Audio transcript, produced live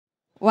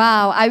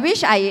Wow, I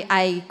wish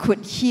I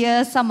could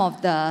hear some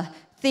of the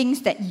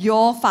things that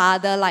your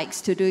father likes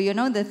to do. You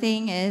know, the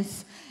thing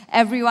is,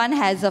 everyone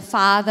has a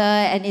father,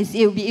 and it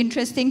will be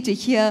interesting to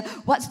hear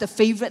what's the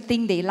favorite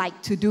thing they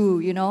like to do,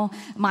 you know.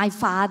 My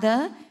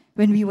father,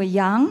 when we were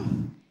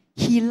young,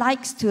 he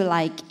likes to,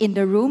 like, in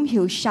the room,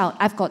 he'll shout.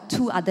 I've got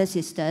 2 other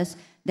sisters.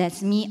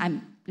 That's me,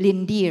 I'm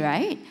Lindy,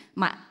 right?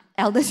 My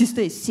elder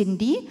sister is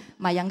Cindy.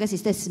 My younger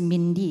sister is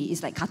Mindy.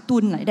 It's like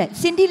cartoon like that.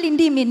 Cindy,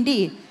 Lindy,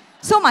 Mindy.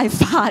 So my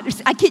father,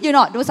 I kid you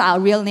not, those are our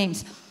real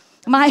names.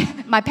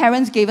 My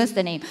parents gave us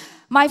the name.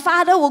 My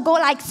father will go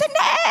like, Cindy,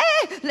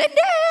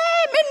 Lindy,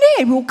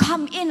 Mindy. Will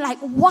come in like,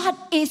 what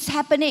is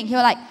happening?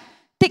 He'll like,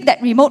 take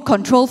that remote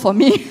control for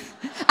me.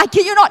 I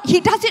kid you not, he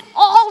does it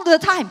all the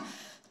time.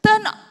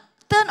 Turn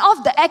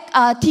off the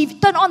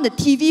TV, turn on the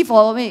TV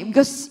for me,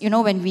 because, you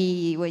know, when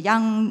we were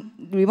young,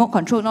 remote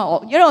control,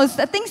 you know,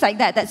 things like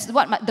that. That's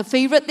what the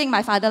favorite thing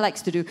my father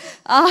likes to do.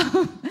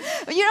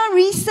 You know,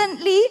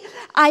 recently,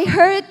 I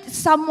heard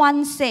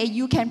someone say,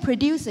 you can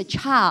produce a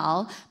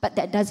child, but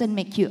that doesn't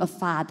make you a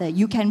father.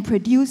 You can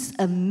produce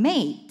a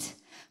mate,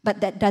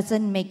 but that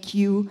doesn't make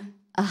you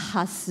a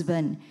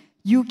husband.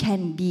 You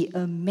can be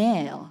a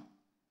male,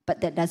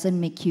 but that doesn't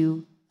make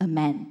you a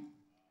man.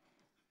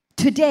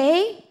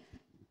 Today,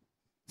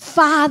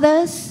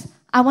 fathers,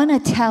 I want to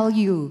tell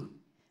you,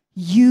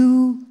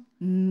 you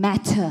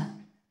matter.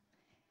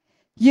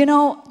 You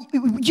know,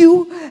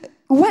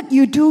 what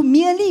you do,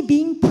 merely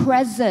being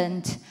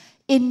present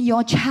in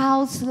your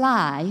child's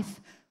life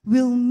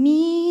will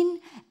mean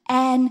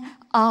and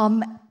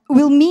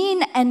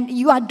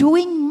you are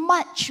doing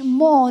much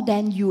more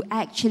than you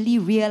actually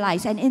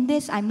realize. And in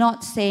this, I'm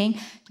not saying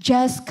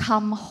just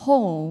come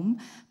home,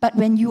 but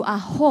when you are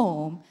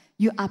home,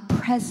 you are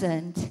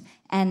present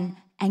and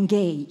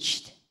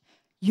engaged.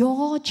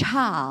 Your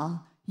child,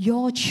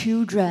 your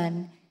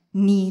children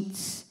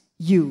needs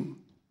you.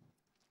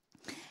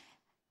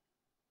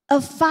 A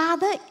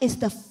father is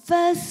the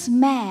first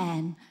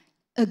man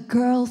a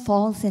girl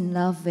falls in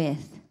love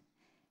with.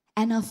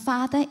 And a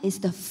father is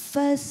the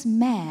first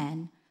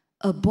man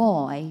a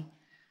boy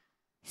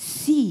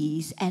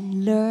sees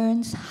and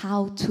learns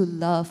how to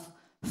love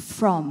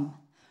from.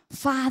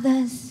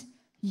 Fathers,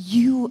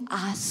 you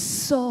are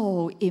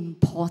so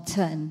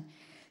important.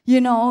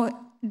 You know,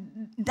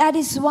 that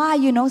is why,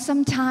 you know,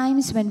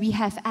 sometimes when we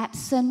have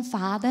absent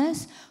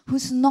fathers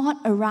who's not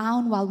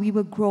around while we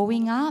were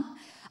growing up,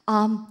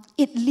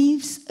 it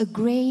leaves a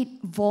great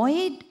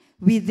void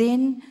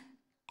within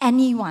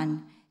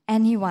anyone.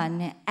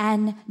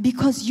 And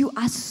because you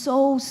are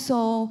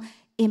so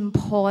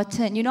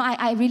important. You know,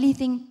 I really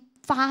think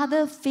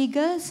father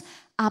figures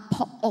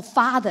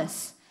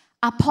fathers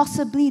are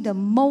possibly the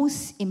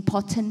most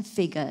important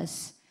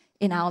figures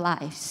in our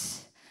lives.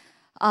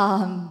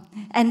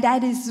 And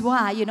that is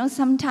why, you know,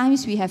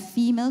 sometimes we have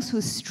females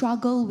who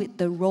struggle with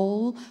the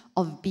role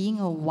of being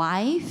a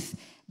wife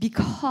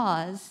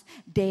because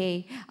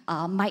they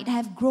might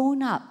have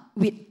grown up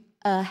with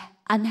an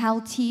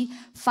unhealthy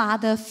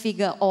father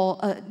figure,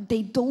 or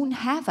they don't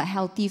have a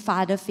healthy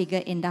father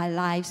figure in their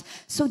lives.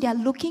 So they're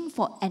looking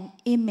for an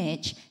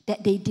image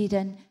that they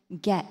didn't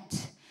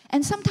get.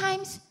 And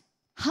sometimes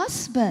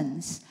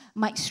husbands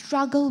might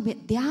struggle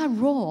with their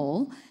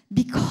role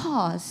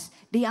because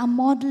they are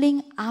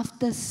modeling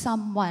after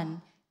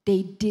someone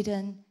they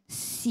didn't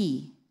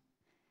see.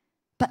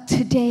 But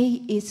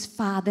today is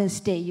Father's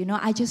Day. You know,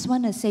 I just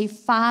want to say,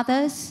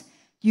 fathers,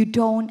 you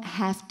don't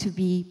have to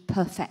be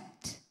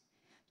perfect.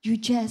 You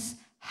just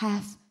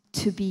have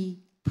to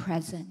be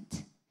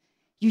present.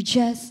 You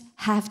just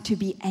have to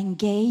be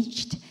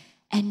engaged,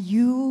 and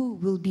you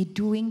will be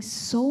doing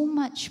so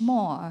much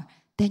more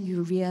than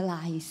you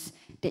realize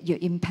that you're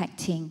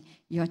impacting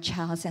your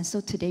child. And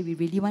so today we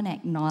really want to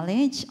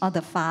acknowledge all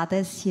the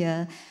fathers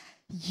here.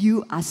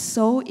 You are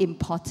so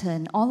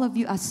important. All of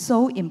you are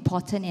so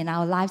important in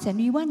our lives. And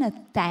we want to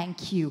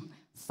thank you,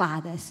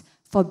 fathers,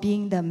 for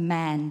being the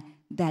man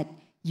that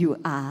you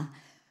are.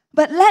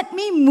 But let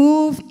me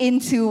move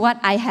into what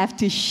I have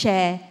to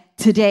share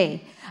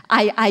today.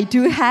 I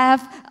do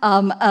have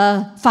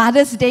a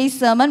Father's Day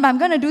sermon, but I'm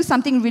going to do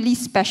something really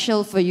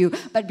special for you.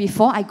 But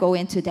before I go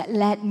into that,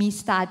 let me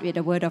start with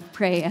a word of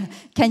prayer.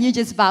 Can you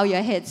just bow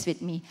your heads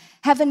with me?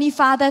 Heavenly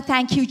Father,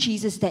 thank you,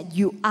 Jesus, that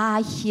you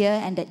are here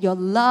and that your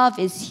love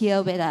is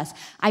here with us.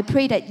 I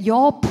pray that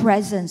your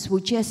presence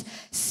will just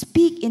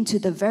speak into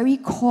the very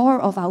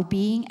core of our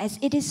being, as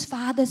it is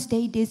Father's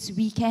Day this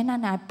weekend.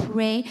 And I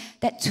pray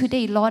that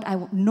today, Lord,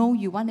 I know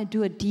you want to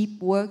do a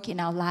deep work in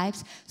our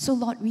lives. So,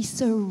 Lord, we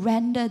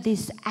surrender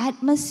this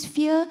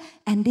atmosphere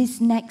and this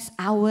next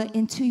hour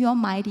into your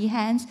mighty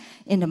hands.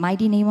 In the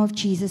mighty name of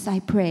Jesus, I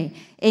pray.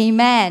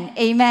 Amen.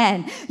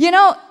 Amen. You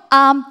know,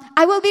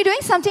 I will be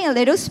doing something a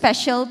little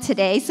special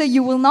today, so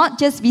you will not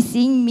just be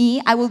seeing me.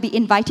 I will be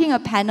inviting a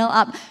panel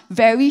up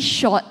very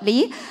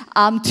shortly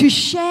to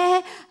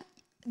share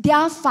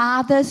their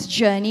father's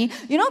journey.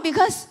 You know,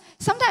 because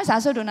sometimes I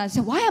also don't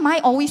understand, why am I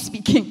always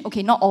speaking?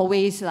 Okay, not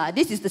always.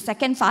 This is the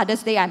second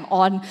Father's Day I'm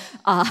on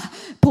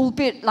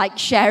pulpit, like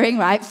sharing,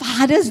 right?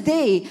 Father's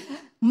Day.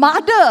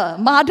 Mother,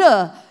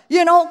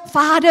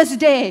 Father's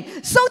Day.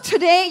 So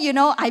today,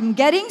 I'm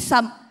getting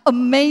some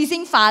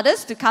amazing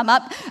fathers to come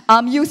up.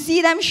 You'll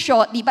see them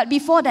shortly. But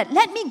before that,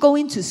 let me go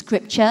into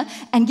Scripture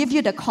and give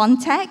you the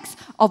context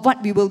of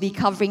what we will be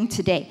covering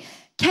today.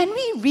 Can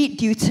we read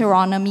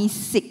Deuteronomy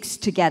 6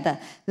 together?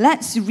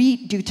 Let's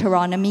read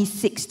Deuteronomy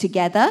 6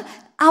 together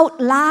out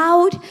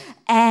loud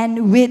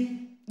and with,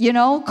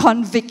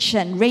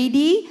 conviction.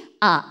 Ready?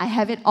 I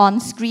have it on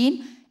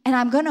screen. And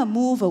I'm going to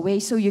move away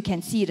so you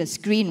can see the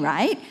screen,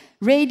 right?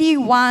 Ready?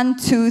 1,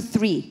 2,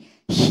 3.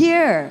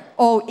 Hear,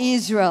 O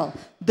Israel,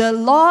 the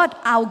Lord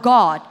our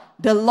God,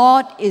 the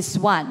Lord is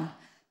one.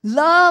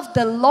 Love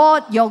the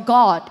Lord your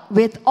God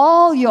with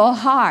all your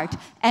heart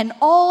and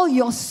all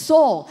your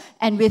soul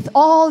and with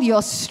all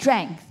your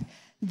strength.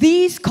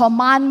 These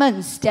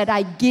commandments that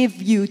I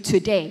give you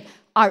today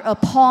are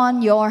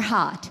upon your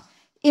heart.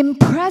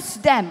 Impress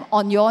them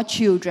on your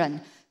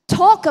children.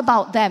 Talk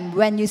about them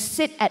when you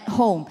sit at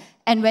home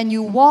and when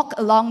you walk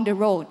along the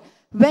road,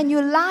 when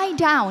you lie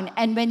down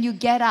and when you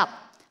get up.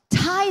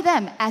 Tie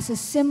them as a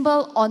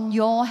symbol on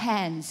your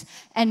hands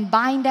and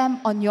bind them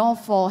on your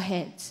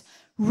foreheads.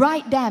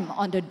 Write them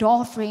on the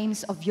door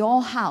frames of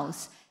your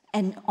house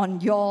and on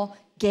your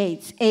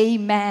gates.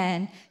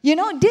 Amen.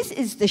 This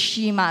is the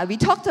Shema. We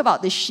talked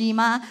about the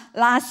Shema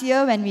last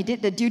year when we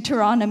did the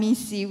Deuteronomy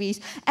series.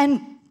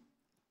 And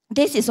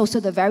this is also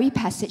the very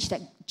passage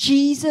that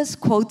Jesus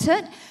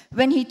quoted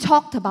when he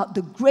talked about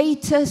the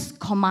greatest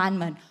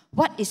commandment.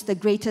 What is the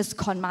greatest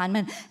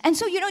commandment? And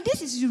so,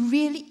 this is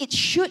really, it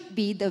should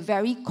be the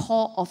very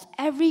core of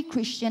every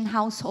Christian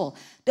household,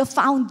 the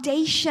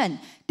foundation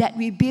that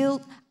we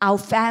build our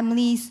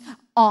families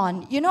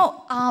on.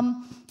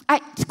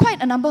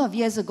 Quite a number of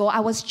years ago, I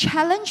was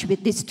challenged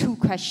with these two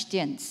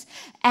questions.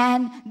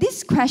 And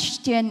this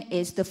question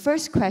is, the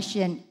first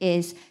question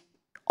is,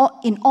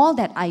 in all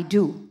that I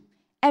do,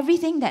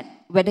 everything that,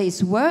 whether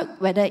it's work,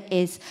 whether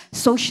it's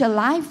social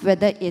life,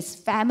 whether it's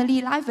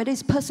family life, whether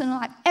it's personal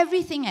life,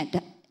 everything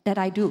that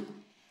I do,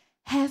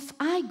 have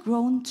I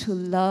grown to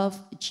love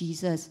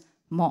Jesus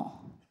more?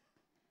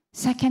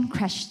 Second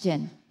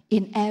question,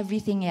 in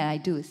everything that I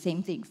do,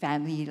 same thing,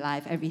 family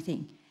life,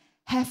 everything,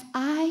 have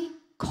I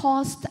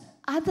caused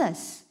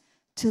others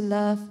to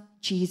love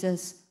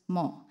Jesus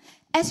more?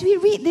 As we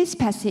read this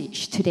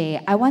passage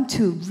today, I want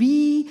to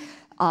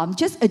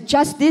just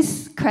adjust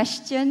these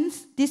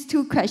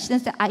two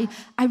questions that I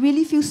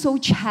really feel so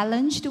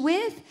challenged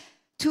with,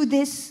 to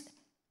this: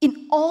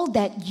 in all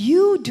that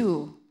you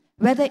do,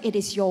 whether it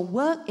is your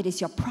work, it is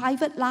your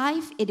private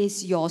life, it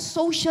is your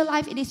social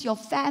life, it is your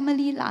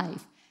family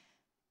life,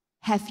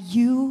 have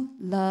you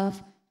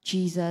loved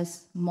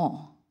Jesus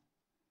more?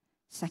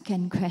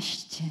 Second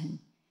question,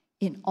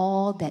 in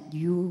all that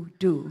you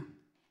do,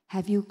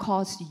 have you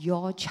caused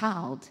your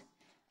child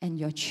and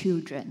your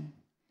children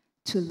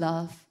to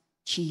love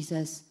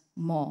Jesus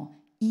more,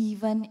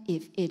 even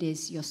if it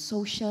is your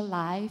social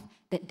life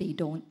that they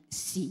don't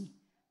see?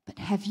 But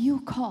have you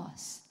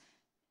caused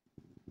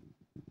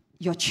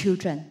your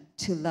children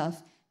to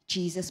love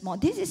Jesus more?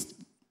 This is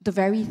the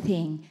very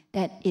thing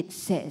that it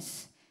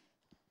says.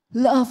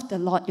 Love the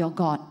Lord your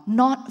God,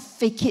 not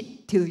fake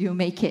it till you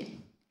make it.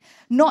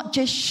 Not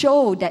just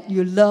show that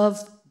you love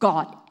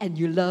God and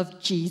you love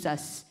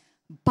Jesus,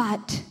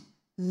 but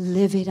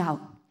live it out.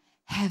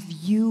 Have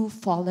you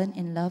fallen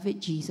in love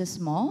with Jesus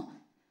more?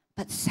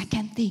 But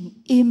second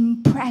thing,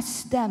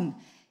 impress them.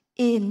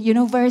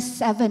 In, verse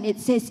 7, it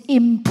says,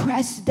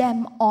 impress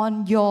them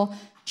on your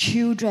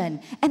children.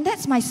 And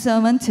that's my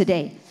sermon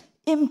today.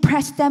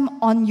 Impress them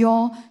on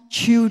your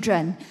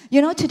children.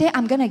 Today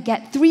I'm going to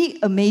get 3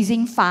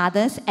 amazing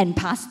fathers and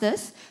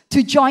pastors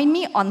to join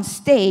me on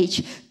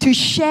stage to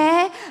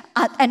share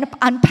and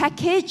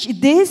unpackage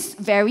this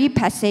very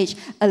passage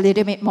a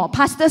little bit more.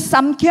 Pastor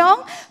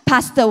Samkyong,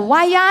 Pastor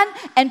Wayan,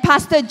 and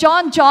Pastor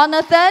John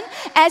Jonathan,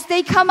 as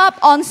they come up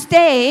on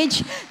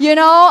stage,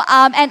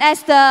 and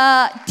as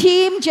the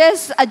team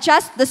just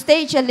adjusts the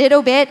stage a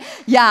little bit.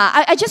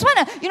 Yeah, I just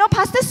want to,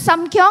 Pastor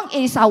Samkyong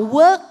is our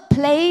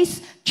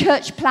workplace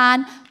church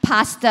plant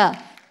pastor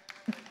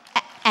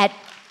at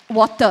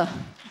Water.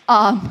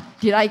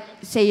 Did I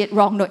say it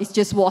wrong? No, it's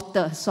just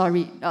Water.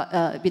 Sorry,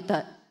 with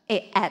the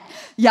at.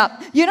 Yeah,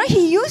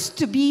 he used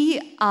to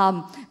be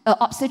an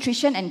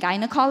obstetrician and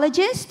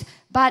gynecologist,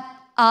 but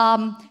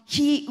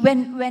he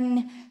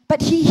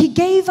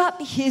gave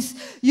up his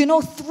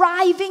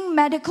thriving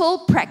medical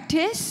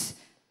practice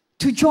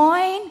to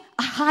join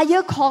a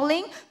higher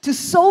calling, to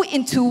sow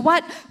into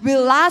what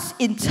will last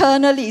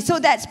eternally. So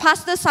that's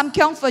Pastor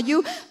Samkyong for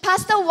you.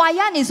 Pastor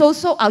Wayan is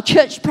also our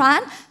church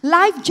plant,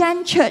 Life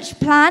Gen church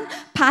plant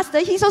pastor.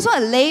 He's also a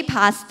lay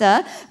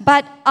pastor,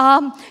 but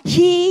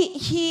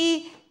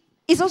he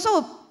is also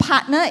a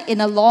partner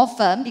in a law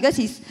firm, because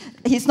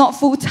he's not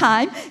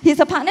full-time. He's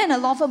a partner in a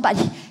law firm, but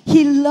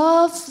he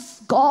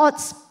loves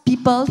God's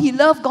people. He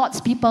loves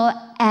God's people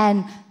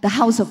and the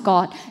house of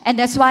God. And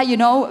that's why,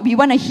 we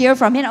want to hear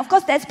from him. Of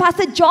course, there's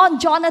Pastor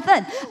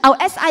Jonathan, our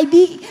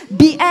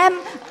SIBM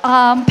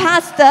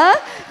pastor.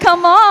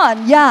 Come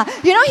on, yeah.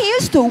 He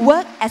used to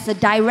work as a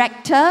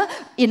director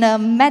in a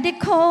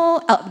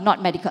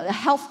a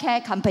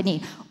healthcare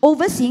company,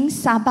 overseeing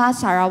Sabah,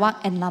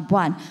 Sarawak, and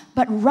Labuan.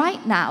 But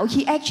right now,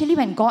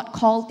 when God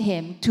called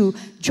him to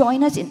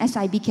join us in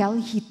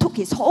SIBKL, he took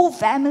his whole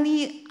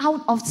family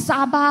out of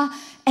Sabah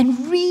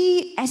and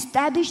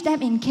re-established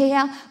them in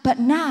KL. But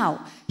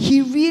now,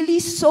 he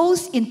really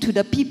sows into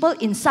the people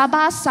in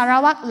Sabah,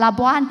 Sarawak,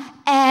 Labuan,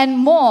 and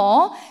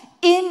more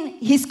in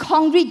his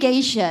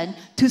congregation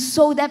to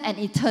sow them an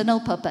eternal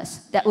purpose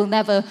that will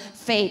never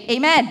fade.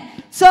 Amen.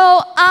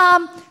 So,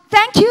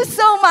 thank you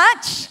so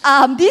much,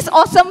 these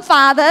awesome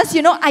fathers.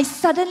 I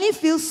suddenly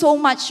feel so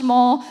much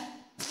more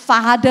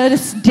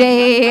Father's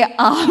Day,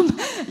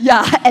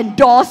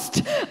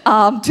 endorsed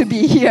to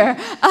be here.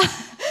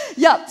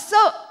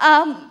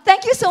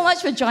 Thank you so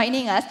much for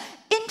joining us.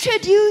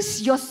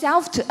 Introduce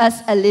yourself to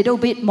us a little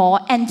bit more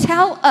and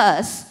tell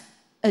us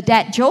a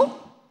dad joke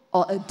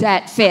or a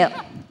dad fail.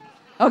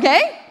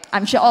 Okay?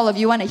 I'm sure all of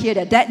you want to hear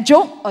the dad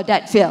joke or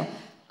dad fail.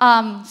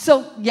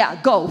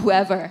 Go,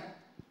 whoever.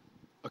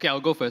 Okay,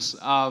 I'll go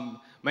first.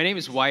 My name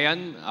is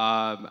Wayan.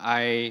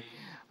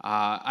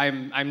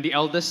 I'm the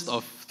eldest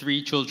of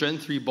 3 children,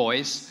 3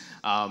 boys.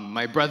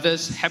 My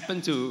brothers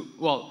happen to,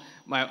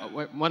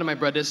 one of my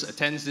brothers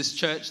attends this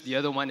church. The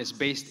other one is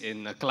based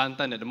in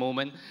Kelantan at the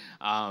moment,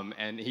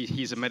 and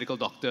he's a medical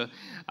doctor.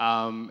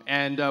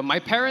 My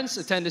parents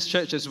attend this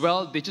church as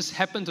well. They just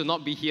happen to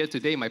not be here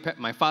today.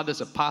 My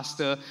father's a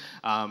pastor,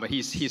 but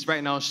he's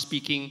right now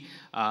speaking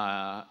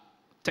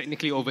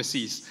technically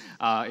overseas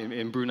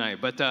in Brunei.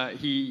 But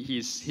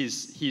he's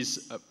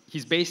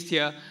based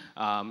here,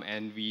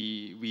 and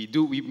we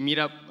meet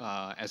up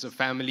as a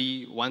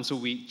family once a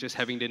week, just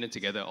having dinner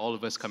together, all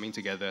of us coming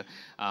together.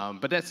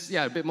 But that's,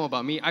 a bit more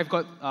about me. I've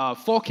got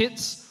 4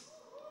 kids.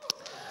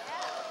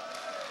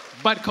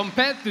 But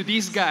compared to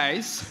these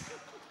guys,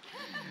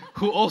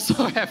 who also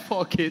have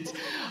 4 kids,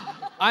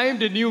 I am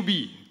the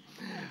newbie.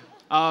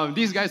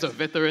 These guys are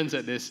veterans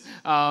at this.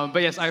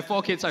 But yes, I have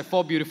 4 kids. I have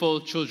 4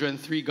 beautiful children,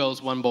 3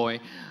 girls, 1 boy.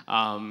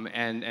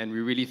 And we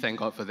really thank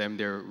God for them.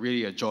 They're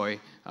really a joy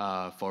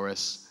for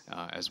us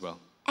as well.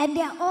 And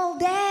they're all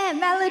there.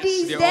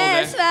 Melody's yes,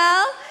 there as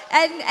well.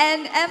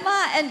 And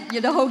Emma and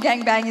the whole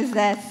gangbang is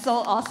there.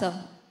 So awesome.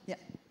 Yeah.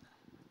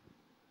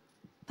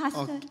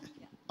 Pastor.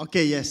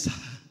 Okay, yes.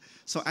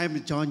 So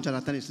I'm John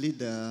Jonathan, actually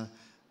the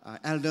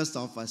eldest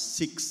of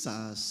 6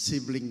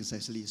 siblings,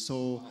 actually.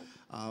 So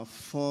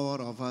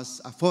 4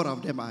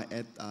 of them are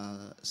at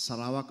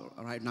Sarawak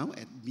right now,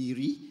 at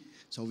Miri.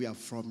 So we are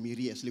from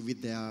Miri, actually,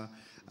 with their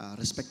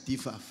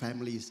respective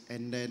families.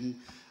 And then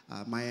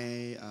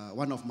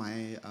one of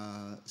my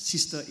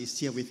sister is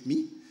here with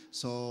me.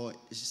 So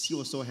she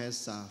also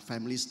has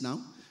families now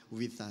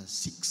with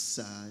 6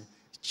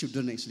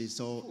 children, actually.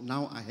 So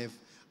now I have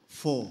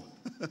 4.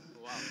 Wow.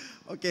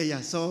 Okay,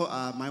 yeah. So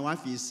my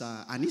wife is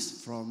Anis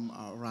from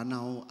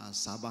Ranau,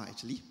 Sabah,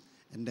 actually.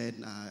 And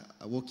then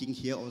working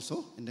here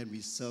also, and then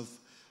we serve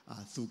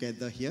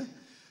together here.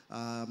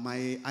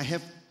 My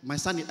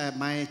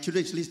children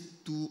actually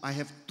I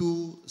have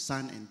 2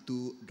 sons and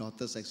 2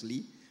 daughters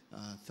actually,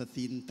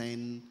 13,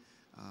 10,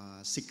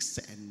 6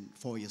 and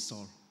 4 years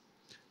old.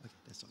 Okay,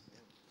 that's all.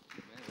 Yeah.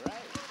 All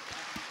right.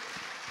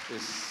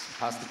 This is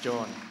Pastor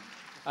John.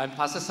 I'm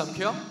Pastor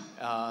Samkyong.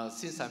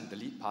 Since I'm the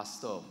lead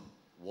pastor of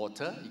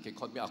Water, you can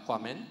call me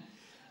Aquaman.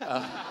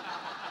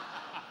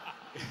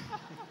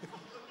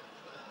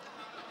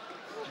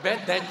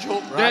 That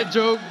joke, right?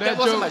 That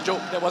wasn't my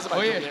joke. That wasn't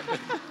my joke.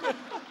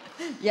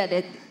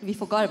 Yeah, we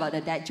forgot about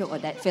the dad joke or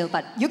dad fail,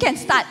 but you can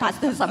start,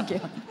 Pastor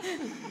Samkyong.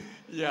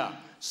 Yeah.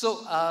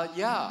 So,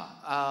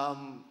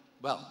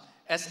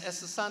 as a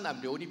son,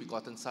 I'm the only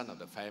begotten son of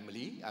the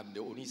family. I'm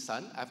the only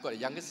son. I've got a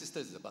younger sister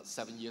who's about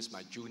 7 years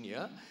my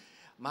junior.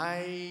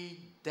 My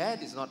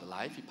dad is not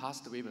alive. He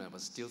passed away when I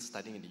was still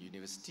studying in the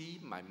university.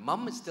 My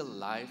mom is still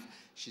alive.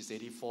 She's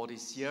 84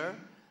 this year.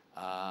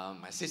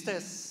 My sister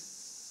has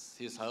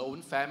her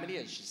own family,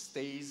 and she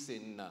stays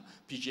in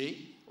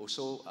PJ.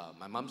 Also,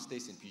 my mom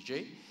stays in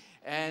PJ.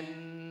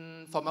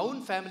 And for my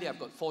own family, I've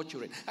got 4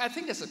 children. I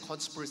think there's a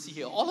conspiracy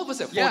here. All of us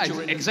have 4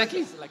 children.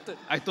 Exactly. Selected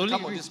I totally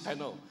come agree on this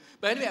panel.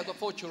 But anyway, I've got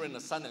 4 children, a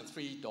son and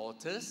 3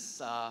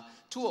 daughters.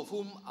 2 of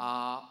whom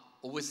are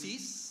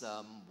overseas.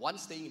 One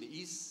staying in the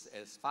east,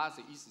 as far as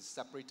the east is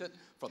separated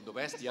from the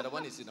west. The other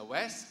one is in the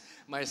west.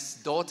 My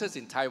daughter's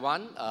in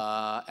Taiwan,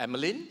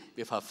 Emmeline,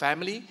 with her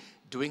family,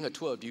 doing a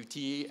tour of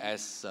duty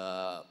as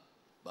a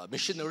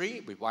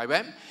missionary with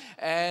YWAM.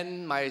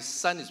 And my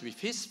son is with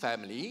his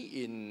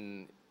family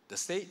in the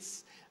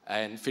States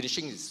and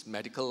finishing his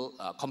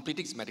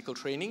completing his medical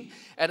training.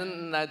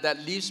 And that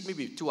leaves me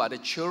with 2 other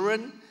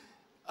children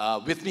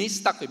with me,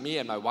 stuck with me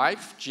and my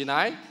wife,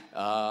 Jinai.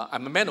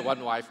 I'm a man of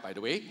 1 wife, by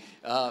the way.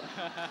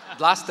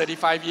 Last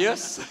 35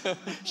 years.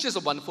 She's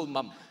a wonderful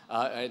mom.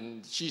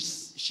 And she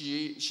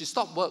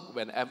stopped work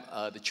when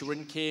the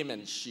children came,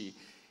 and she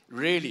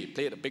really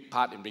played a big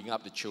part in bringing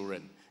up the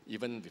children,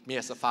 even with me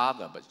as a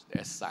father. But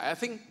as I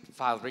think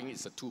parenting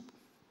is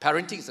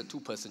a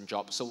two-person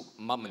job, so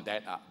mom and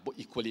dad are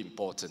equally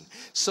important.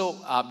 So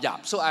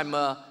so I'm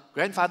a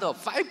grandfather of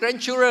 5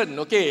 grandchildren.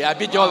 Okay, I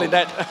beat you all in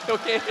that.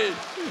 Okay.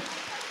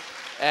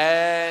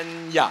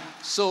 And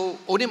so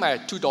only my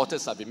 2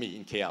 daughters are with me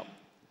in KL.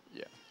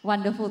 Yeah.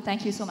 Wonderful,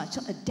 thank you so much.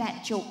 So a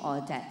dad joke or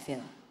a dad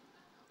film?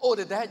 Oh,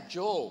 the dad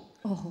joke.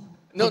 Oh.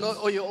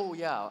 No,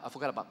 yeah, I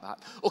forgot about that.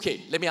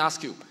 Okay, let me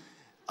ask you.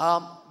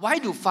 Why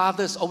do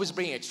fathers always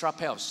bring extra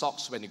pair of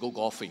socks when they go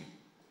golfing?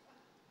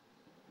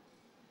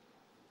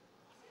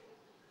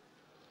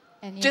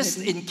 Just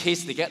in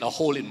case they get a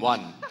hole in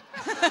one.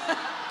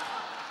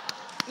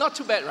 Not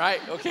too bad,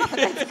 right? Okay.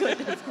 That's good,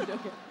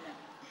 okay.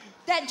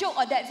 That joke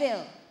or that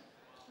veil?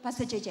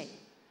 Pastor JJ.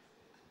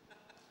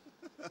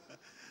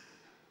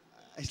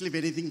 Actually,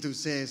 many things to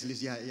say.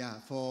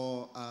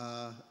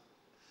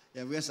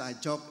 Because I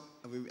joke,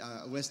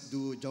 I always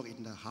do joke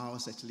in the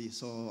house actually.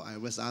 So I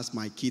always ask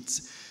my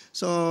kids,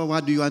 so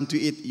what do you want to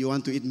eat? You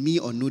want to eat me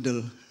or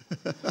noodle?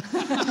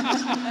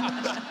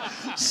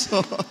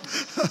 So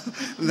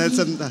that's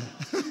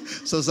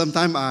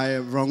sometimes I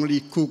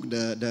wrongly cook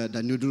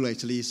the noodle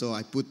actually. So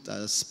I put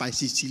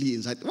spicy chili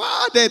inside.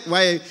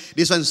 Why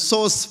this one's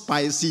so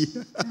spicy?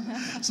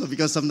 So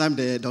because sometimes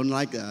they don't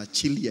like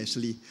chili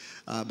actually.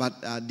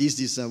 But this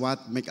is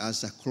what makes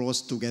us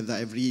close together.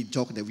 Every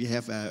joke that we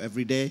have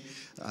every day,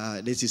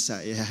 this is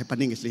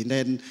happening actually. And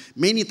then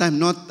many times,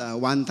 not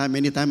one time,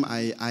 many times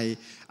I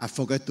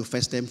forget to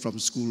fetch them from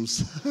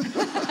schools.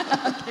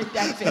 Okay,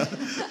 that's it.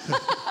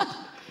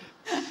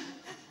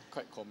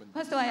 Quite common.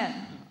 Pastor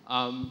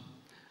Ian.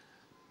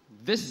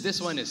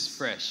 This one is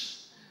fresh.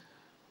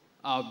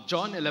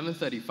 John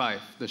 11:35,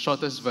 the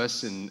shortest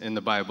verse in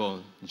the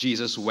Bible.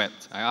 Jesus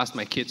wept. I asked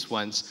my kids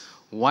once,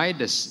 why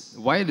does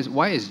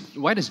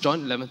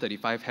John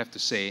 11:35 have to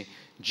say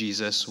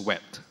Jesus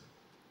wept?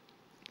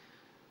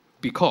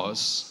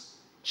 Because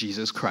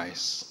Jesus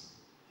Christ.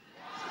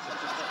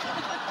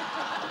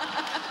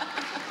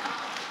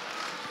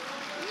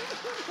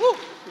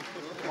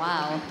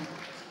 Wow.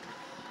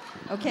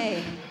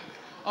 Okay.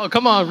 Oh,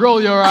 come on,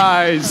 roll your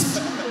eyes.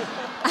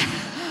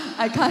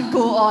 I can't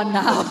go on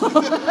now.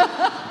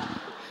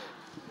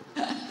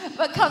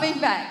 But coming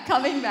back.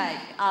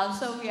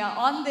 So we are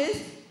on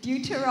this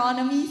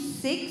Deuteronomy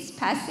 6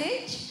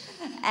 passage.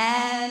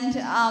 And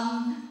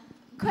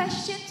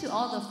question to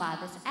all the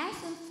fathers. As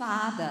a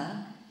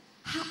father,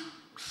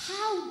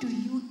 how do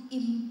you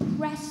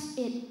impress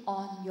it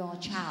on your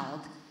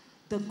child?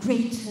 The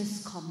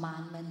greatest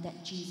commandment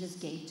that Jesus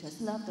gave to us.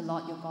 Love the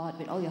Lord your God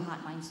with all your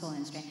heart, mind, soul,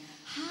 and strength.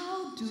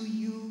 How do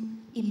you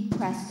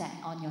impress that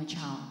on your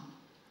child?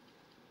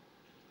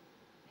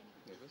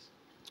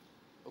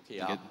 Okay,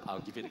 I'll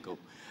give it a go.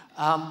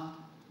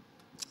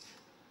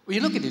 When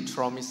you look at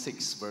Deuteronomy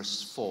 6,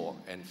 verse 4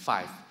 and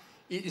 5,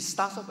 it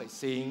starts off by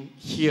saying,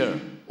 "Hear,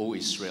 O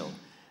Israel."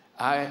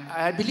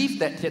 I believe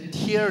that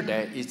hear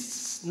there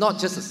is not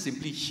just a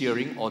simply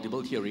hearing, audible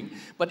hearing,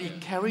 but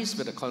it carries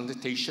with a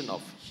connotation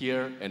of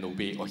hear and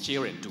obey, or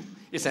hear and do.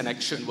 It's an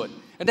action word.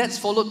 And that's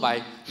followed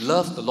by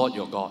love the Lord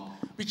your God,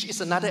 which is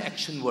another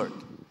action word.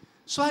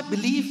 So I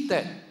believe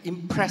that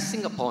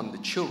impressing upon the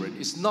children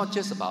is not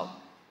just about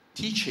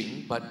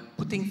teaching, but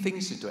putting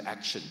things into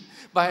action.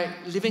 By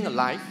living a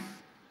life,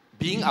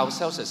 being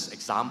ourselves as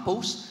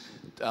examples,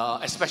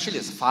 especially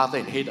as father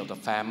and head of the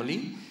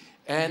family,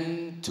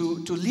 and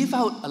to live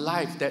out a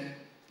life that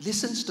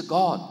listens to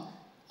God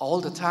all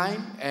the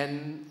time,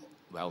 and,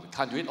 well, we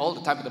can't do it all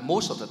the time, but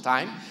most of the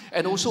time,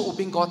 and also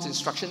obeying God's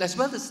instruction, as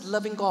well as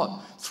loving God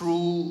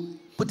through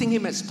putting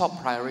Him as top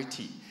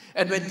priority.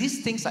 And when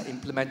these things are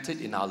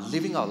implemented in our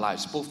living our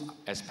lives, both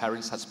as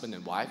parents, husband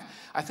and wife,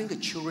 I think the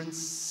children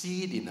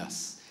see it in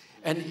us.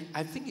 And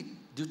I think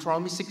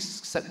Deuteronomy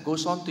 6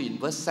 goes on to, in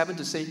verse 7,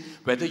 to say,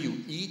 whether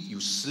you eat,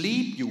 you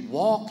sleep, you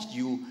walk,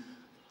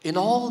 in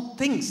all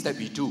things that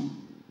we do,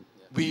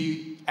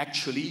 we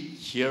actually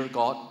hear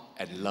God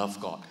and love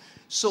God.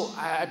 So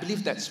I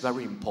believe that's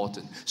very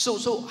important.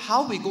 So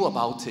how we go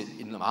about it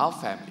in our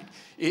family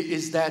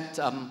is that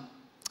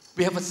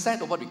we have a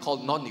set of what we call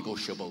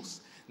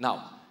non-negotiables.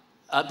 Now,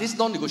 this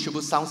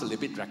non-negotiable sounds a little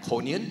bit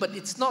draconian, but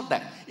it's not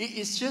that.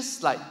 It's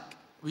just like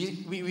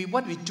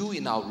what we do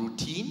in our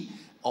routine,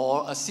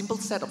 or a simple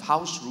set of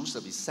house rules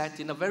that we set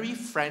in a very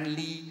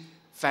friendly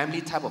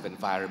family type of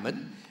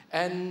environment.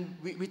 And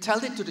we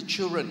tell it to the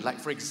children, like,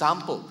 for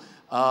example,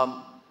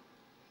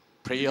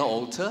 prayer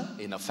altar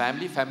in a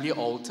family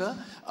altar,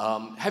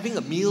 having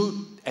a meal,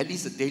 at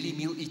least a daily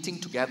meal, eating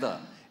together.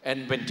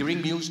 And when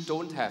during meals,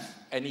 don't have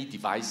any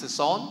devices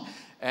on.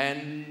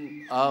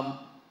 And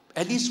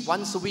at least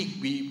once a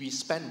week, we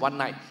spend one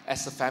night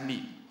as a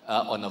family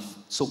on a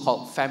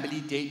so-called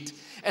family date.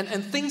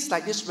 And things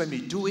like this, when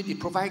we do it, it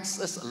provides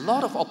us a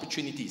lot of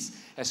opportunities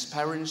as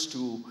parents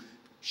to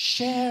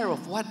share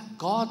of what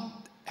God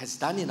has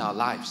done in our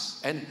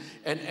lives. And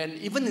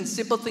even in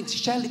simple things,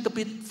 share a little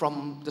bit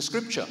from the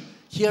scripture,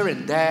 here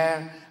and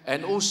there,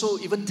 and also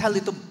even tell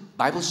little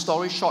Bible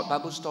stories, short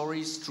Bible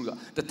stories, through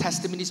the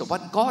testimonies of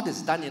what God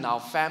has done in our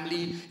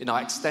family, in our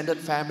extended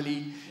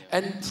family.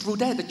 And through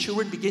that, the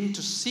children begin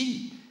to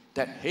see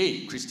that,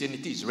 hey,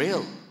 Christianity is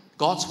real.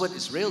 God's word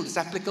is real, it's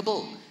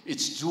applicable,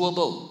 it's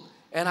doable.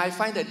 And I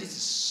find that this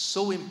is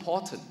so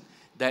important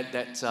that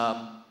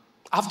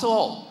after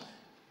all,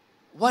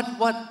 what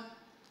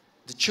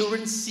the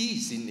children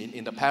sees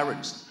in the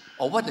parents,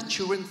 or what the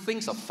children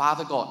thinks of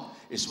Father God,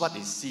 is what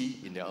they see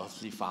in their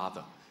earthly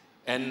father.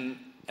 And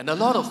a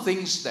lot of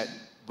things that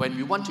when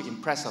we want to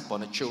impress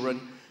upon the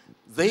children,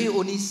 they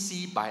only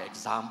see by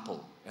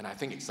example. And I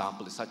think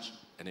example is such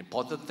an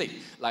important thing.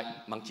 Like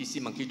monkey see,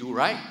 monkey do,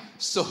 right?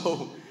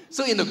 So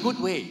in a good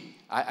way,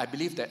 I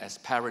believe that as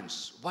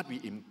parents, what we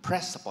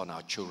impress upon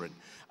our children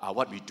are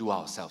what we do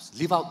ourselves.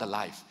 Live out the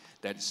life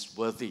that's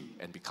worthy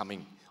and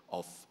becoming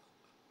of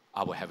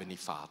our Heavenly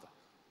Father.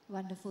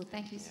 Wonderful.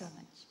 Thank you so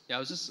much. Yeah, I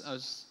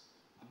was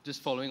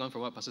just following on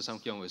from what Pastor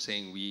Samkyong was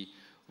saying.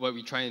 What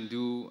we try and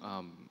do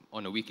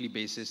on a weekly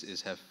basis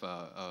is have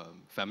a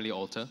family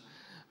altar.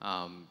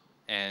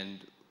 And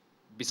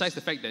besides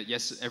the fact that,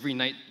 yes, every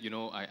night,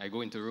 I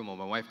go into the room, or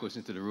my wife goes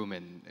into the room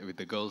and with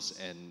the girls,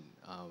 and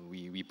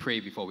we pray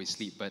before we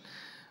sleep. But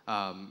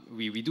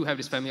we do have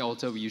this family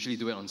altar. We usually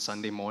do it on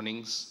Sunday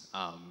mornings.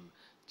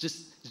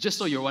 Just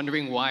so you're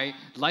wondering why,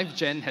 Life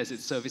Gen has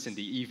its service in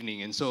the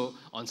evening. And so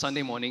on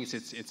Sunday mornings,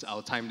 it's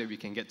our time that we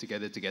can get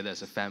together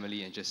as a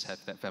family and just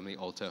have that family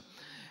altar.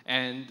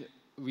 And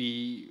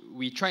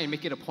we try and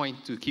make it a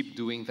point to keep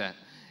doing that.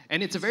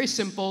 And it's a very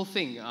simple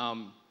thing.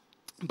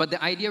 But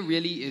the idea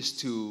really is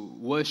to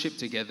worship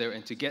together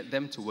and to get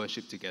them to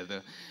worship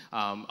together.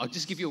 I'll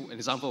just give you an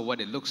example of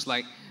what it looks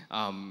like.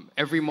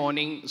 Every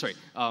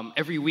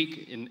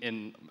week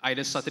in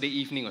either Saturday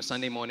evening or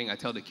Sunday morning, I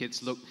tell the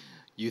kids, look,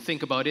 you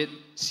think about it,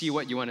 see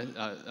what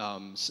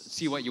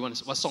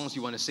songs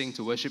you want to sing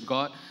to worship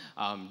God.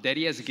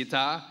 Daddy has a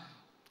guitar.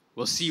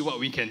 We'll see what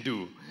we can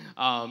do.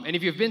 And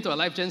if you've been to a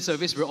Life Gen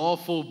service, we're all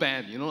full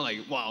band,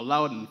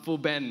 loud and full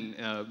band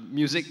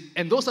music.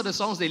 And those are the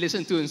songs they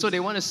listen to. And so they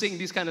want to sing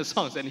these kind of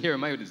songs. And here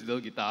am I with this little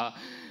guitar,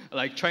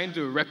 trying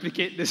to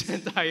replicate this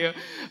entire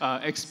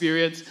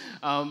experience.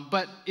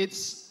 But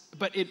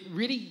it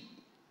really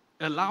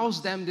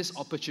allows them this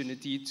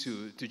opportunity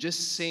to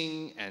just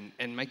sing.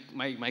 And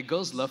my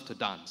girls love to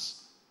dance.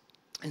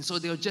 And so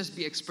they'll just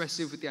be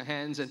expressive with their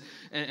hands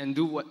and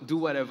do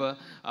whatever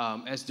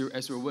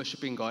as we're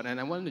worshiping God. And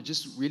I wanted to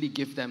just really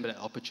give them that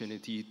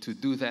opportunity to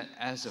do that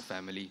as a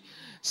family.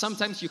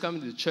 Sometimes you come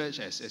to the church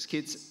as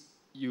kids,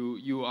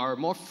 you are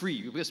more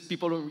free because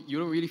you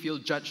don't really feel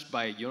judged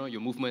by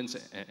your movements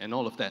and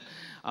all of that.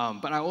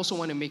 But I also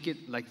want to make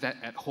it like that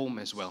at home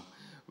as well,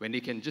 when they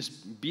can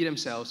just be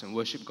themselves and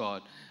worship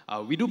God.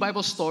 We do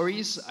Bible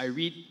stories. I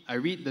read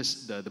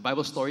the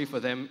Bible story for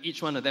them.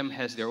 Each one of them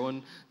has their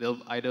own, they'll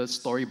either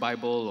story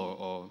Bible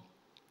or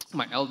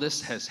my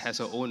eldest has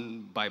her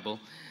own Bible.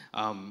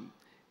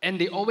 And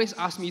they always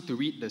ask me to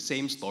read the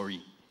same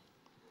story.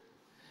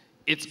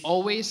 It's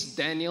always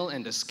Daniel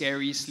and the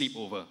scary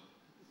sleepover.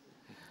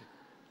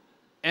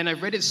 And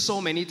I've read it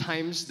so many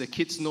times, the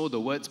kids know the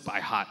words by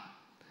heart.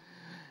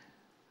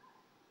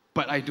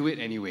 But I do it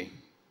anyway.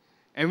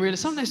 And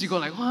sometimes you go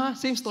like,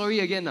 same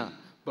story again.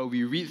 But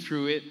we read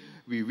through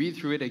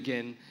it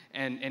again,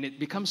 and it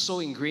becomes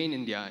so ingrained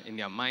in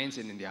their minds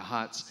and in their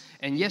hearts.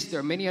 And yes, there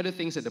are many other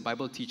things that the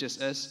Bible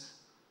teaches us,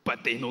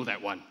 but they know that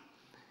one.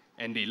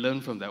 And they learn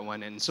from that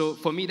one. And so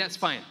for me, that's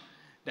fine.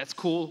 That's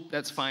cool,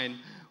 that's fine.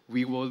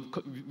 We will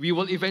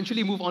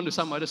eventually move on to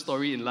some other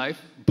story in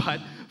life,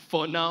 but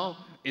for now,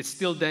 it's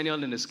still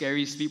Daniel and the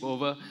scary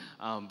sleepover.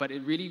 But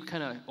it really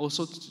kind of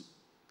also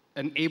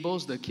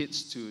enables the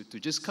kids to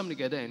just come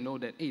together and know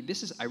that, hey,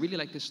 I really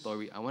like this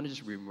story. I want to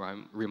just be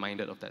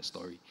reminded of that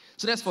story.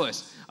 So that's for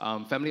us.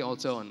 Family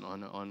altar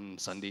on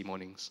Sunday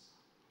mornings.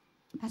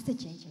 Pastor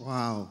JJ.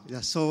 Wow. Yeah.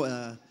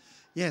 So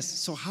yes.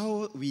 So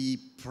how we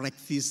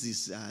practice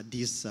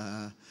this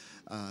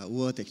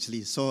word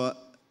actually? So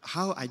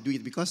how I do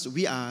it, because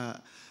we are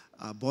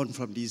born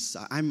from this.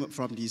 I'm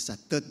from this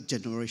third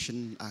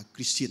generation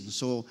Christian.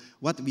 So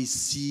what we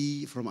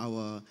see from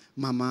our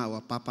mama,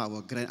 our papa,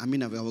 our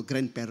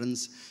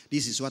grandparents,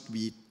 this is what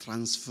we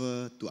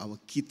transfer to our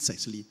kids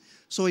actually.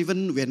 So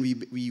even when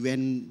we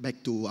went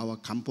back to our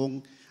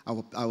kampong,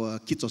 our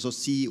kids also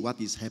see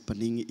what is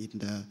happening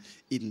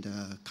in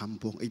the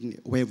kampong,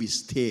 where we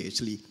stay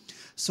actually.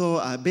 So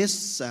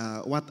based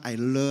what I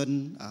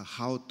learned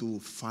how to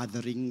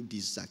fathering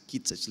these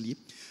kids actually.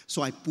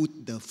 So I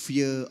put the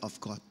fear of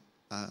God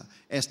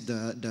as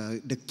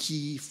the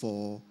key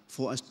for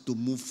us to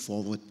move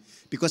forward,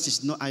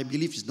 because I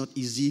believe it's not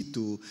easy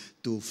to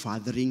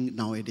fathering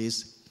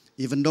nowadays.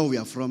 Even though we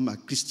are from a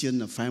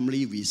Christian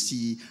family, we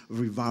see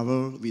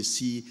revival, we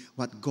see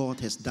what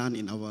God has done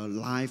in our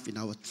life, in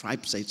our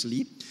tribes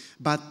actually.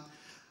 But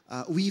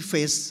we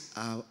face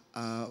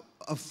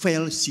a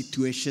failed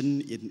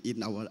situation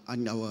in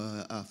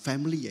our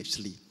family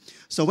actually.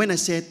 So when I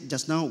said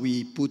just now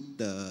we put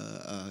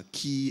the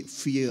key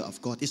fear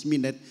of God, it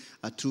means that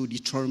through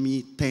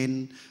Deuteronomy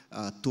 10,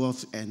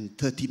 12, and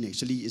 13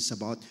 actually is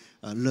about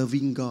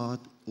loving God,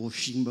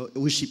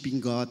 worshiping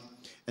God,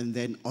 and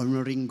then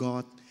honoring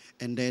God,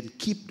 and then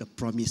keep the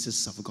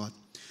promises of God.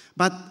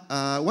 But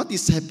what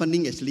is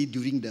happening actually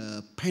during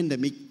the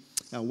pandemic,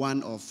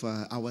 one of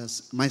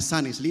my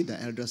son actually,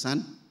 the elder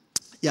son,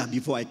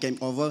 before I came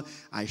over,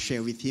 I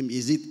share with him,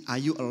 are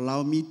you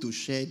allow me to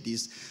share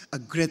this, a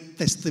great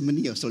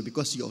testimony also,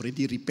 because you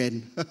already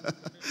repent.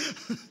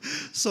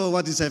 So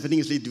what is happening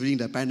is during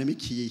the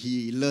pandemic,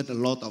 he learned a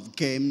lot of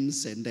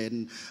games, and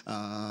then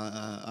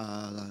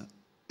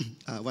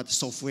what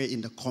software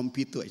in the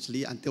computer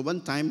actually, until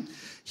one time,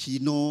 he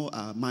know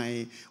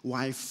my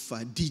wife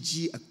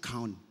DG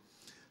account.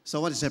 So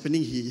what is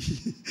happening,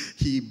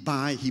 he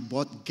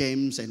bought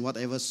games and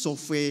whatever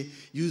software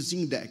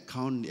using the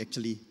account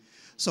actually.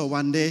 So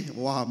one day,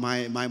 wow,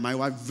 my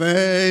wife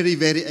very,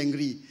 very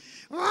angry.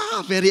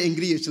 Very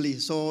angry actually.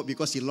 So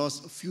because he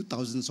lost a few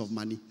thousands of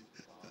money.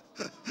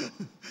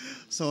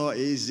 So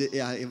is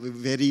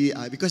very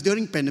because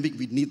during pandemic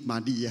we need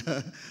money.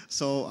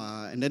 So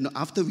and then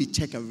after we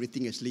check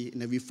everything actually,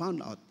 and then we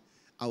found out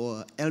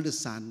our elder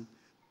son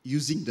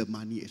using the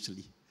money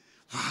actually.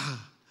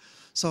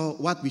 So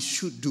what we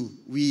should do,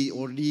 we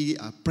already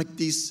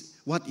practice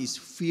what is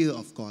fear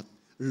of God,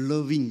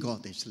 loving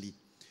God actually.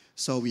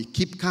 So we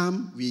keep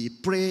calm, we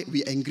pray,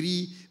 we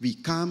angry, we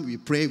calm, we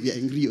pray, we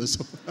angry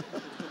also.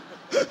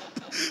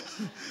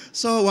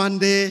 So one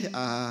day,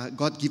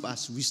 God give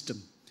us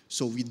wisdom.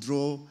 So we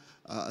draw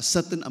a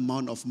certain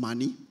amount of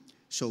money.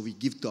 So we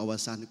give to our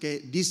son, okay,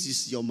 this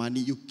is your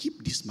money, you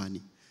keep this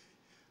money.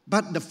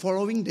 But the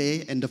following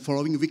day and the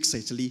following weeks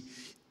actually,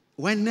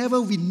 whenever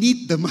we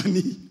need the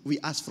money, we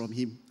ask from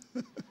him.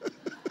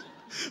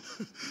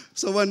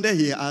 So one day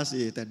he asked,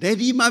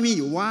 Daddy,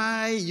 Mommy,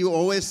 why you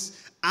always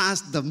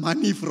ask the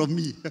money from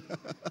me?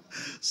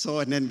 So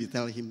and then we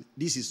tell him,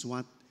 this is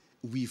what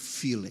we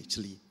feel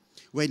actually.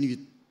 When you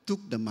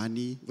took the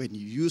money, when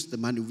you use the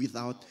money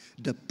without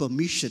the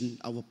permission,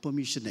 our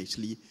permission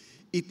actually,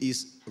 it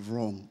is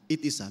wrong.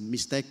 It is a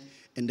mistake,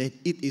 and then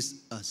it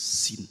is a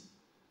sin.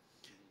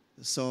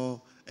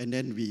 So, and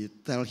then we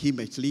tell him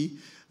actually,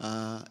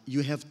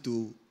 you have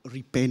to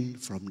repent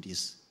from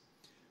this.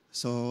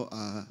 So,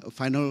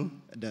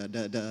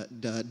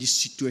 this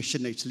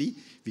situation actually,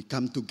 we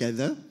come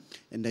together,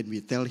 and then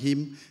we tell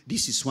him,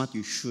 this is what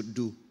you should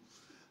do.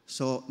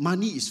 So,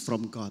 money is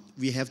from God.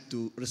 We have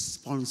to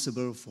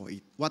responsible for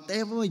it.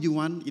 Whatever you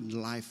want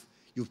in life,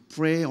 you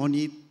pray on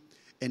it,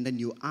 and then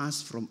you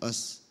ask from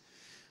us.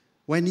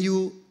 When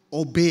you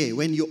obey,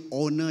 when you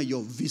honor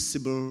your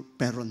visible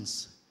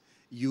parents,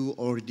 you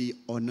already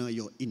honor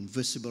your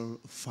invisible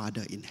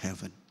Father in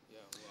heaven. Yeah,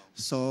 wow.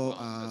 So,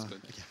 wow,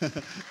 that's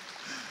good.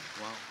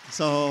 Wow.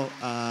 So,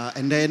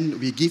 and then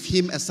we give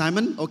him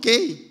assignment.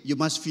 Okay, you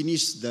must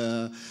finish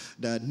the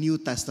New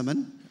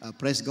Testament.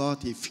 Praise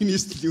God, he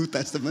finished the New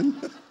Testament.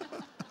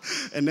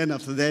 And then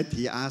after that,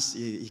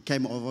 he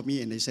came over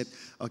me and he said,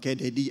 okay,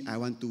 Daddy, I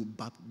want to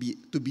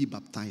be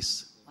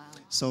baptized. Wow.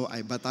 So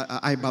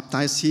I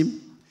baptized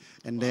him,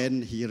 and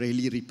then he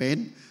really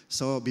repent.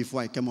 So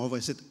before I came over, I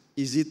said,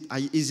 is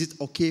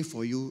it okay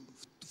for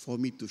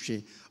me to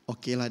share?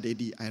 Okay lah,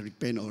 Daddy, I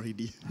repent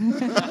already.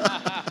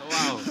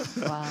 Wow.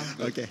 Wow.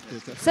 Okay.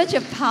 Such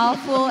a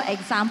powerful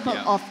example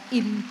Yeah. of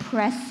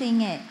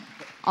impressing it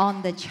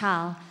on the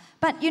child.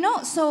 But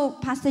so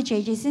Pastor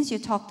JJ, since you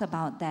talked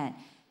about that,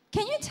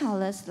 can you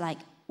tell us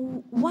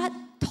who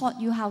taught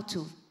you how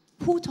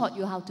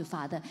to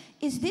father?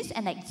 Is this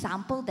an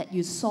example that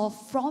you saw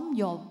from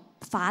your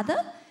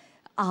father?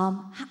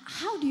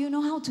 How do you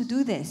know how to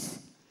do this?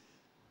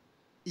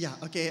 Yeah,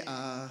 okay,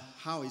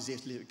 how is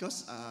it?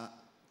 Because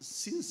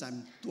since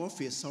I'm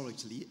 12 years old,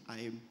 actually,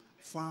 I'm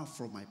far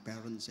from my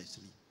parents,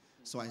 actually.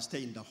 So I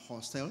stay in the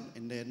hostel,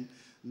 and then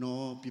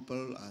no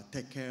people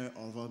take care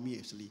of me,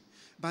 actually.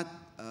 But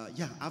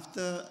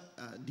after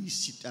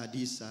this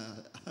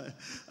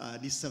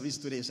service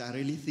today, so I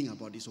really think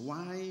about this.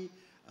 Why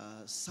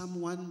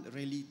someone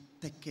really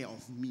take care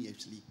of me,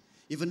 actually?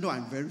 Even though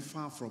I'm very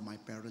far from my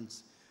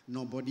parents,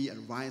 nobody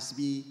advised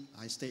me.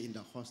 I stay in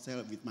the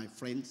hostel with my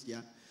friends,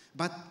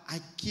 But I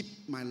keep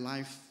my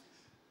life,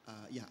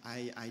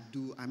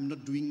 I'm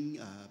not doing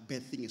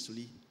bad things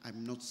actually.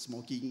 I'm not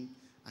smoking,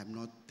 I'm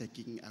not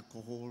taking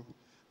alcohol,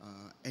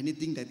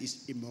 anything that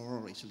is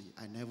immoral actually.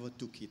 I never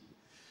took it.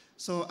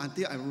 So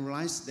until I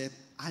realized that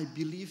I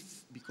believe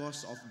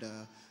because of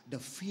the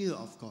fear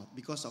of God,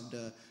 because of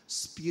the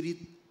spirit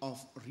of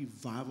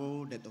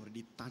revival that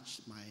already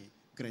touched my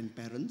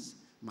grandparents,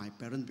 my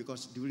parents,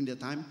 because during the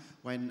time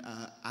when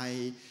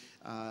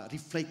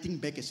reflecting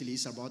back actually,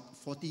 it's about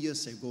 40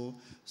 years ago,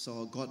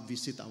 so God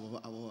visited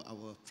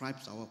our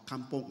tribes, our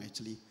kampong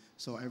actually.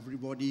 So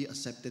everybody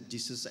accepted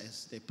Jesus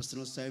as their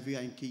personal savior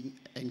and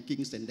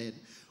kings, and then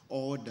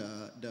all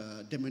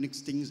the demonic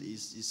things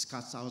is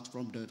cut out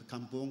from the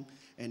kampong,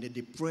 and then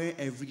they pray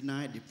every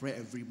night, they pray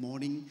every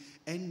morning,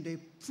 and they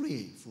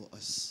pray for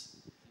us.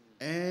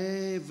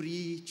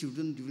 Every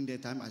children during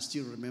that time, I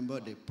still remember,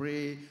 they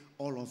pray,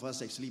 all of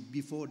us actually,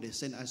 before they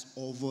send us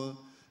over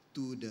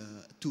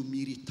to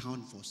Miri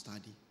town for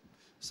study.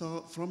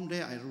 So from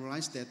there, I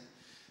realized that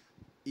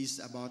is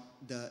about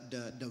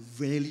the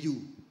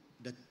value,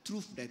 the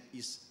truth that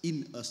is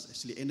in us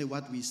actually. And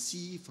what we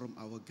see from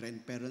our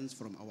grandparents,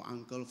 from our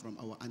uncle, from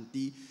our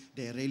auntie,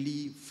 they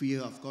really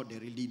fear of God, they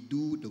really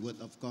do the word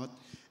of God,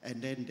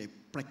 and then they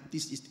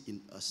practice it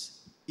in us.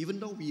 Even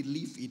though we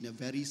live in a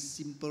very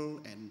simple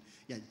and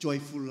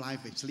joyful life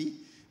actually,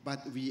 but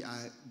we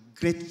are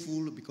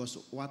grateful because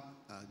what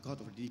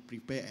God already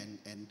prepared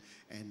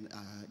and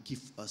give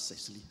us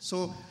actually.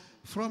 So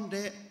from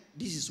there,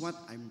 this is what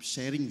I'm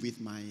sharing with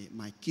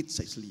my kids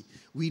actually.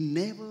 We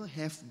never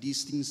have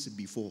these things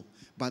before,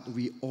 but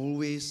we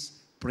always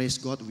praise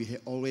God. We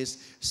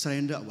always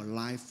surrender our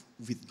life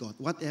with God.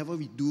 Whatever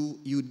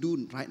you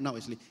do right now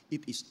actually,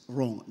 it is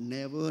wrong.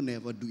 Never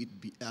do it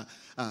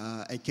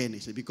again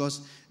actually,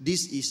 because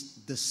this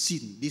is the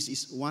sin. This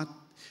is what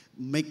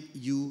make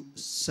you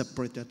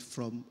separated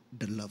from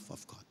the love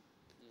of God.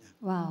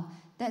 Wow,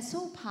 that's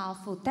so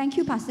powerful. Thank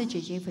you, Pastor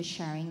JJ, for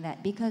sharing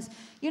that. Because,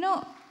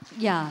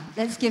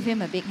 let's give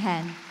him a big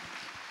hand.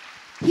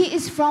 He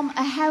is from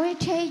a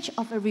heritage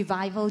of a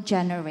revival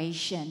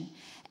generation.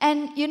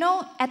 And,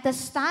 at the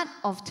start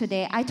of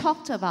today, I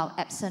talked about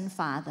absent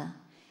father.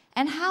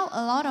 And how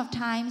a lot of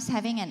times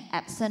having an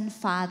absent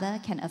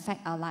father can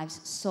affect our lives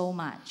so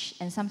much.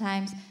 And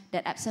sometimes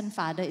that absent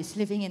father is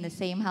living in the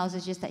same house,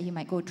 it's just that he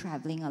might go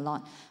traveling a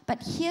lot.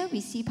 But here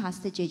we see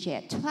Pastor JJ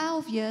at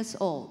 12 years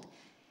old.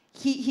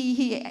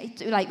 He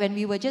like when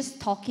we were just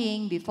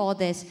talking before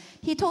this,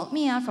 he told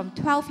me from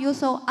 12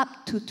 years old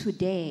up to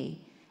today,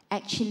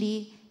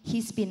 actually,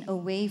 he's been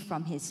away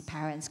from his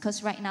parents.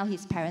 Because right now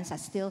his parents are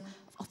still,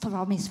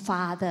 from his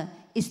father,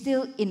 is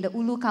still in the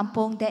Ulu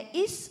Kampung. There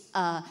is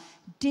a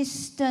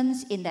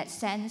distance in that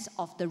sense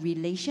of the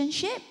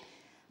relationship.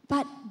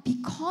 But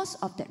because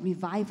of that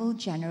revival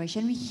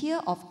generation, we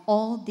hear of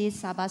all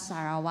this Sabah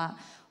Sarawak.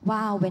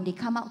 Wow, when they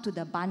come out to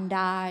the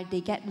bandar,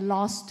 they get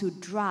lost to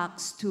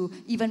drugs, to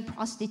even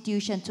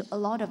prostitution, to a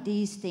lot of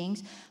these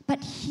things.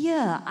 But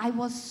here, I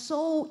was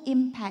so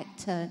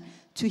impacted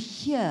to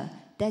hear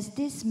there's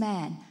this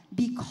man,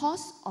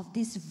 because of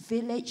this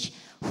village,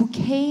 who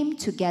came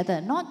together,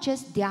 not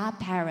just their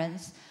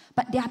parents,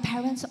 but their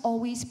parents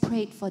always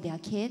prayed for their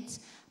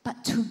kids,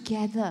 but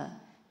together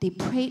they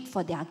prayed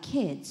for their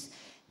kids.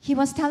 He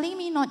was telling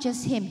me not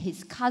just him,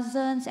 his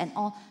cousins and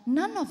all,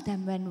 none of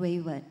them went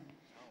wayward.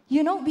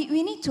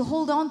 We need to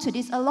hold on to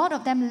this. A lot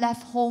of them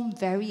left home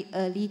very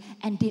early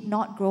and did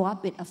not grow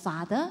up with a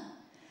father.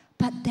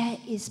 But there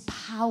is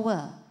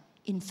power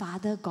in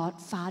Father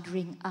God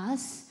fathering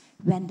us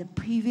when the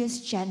previous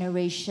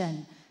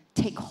generation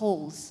take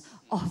hold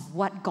of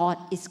what God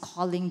is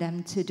calling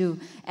them to do.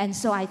 And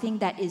so I think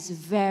that is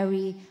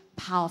very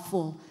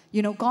powerful.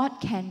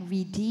 God can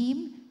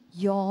redeem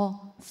your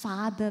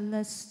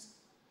fatherless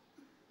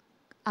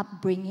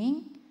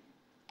upbringing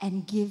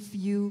and give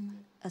you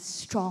a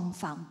strong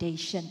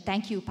foundation.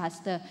 Thank you,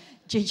 Pastor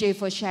JJ,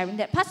 for sharing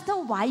that. Pastor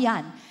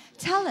Wayan,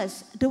 tell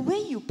us, the way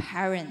you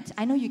parent,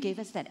 I know you gave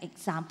us that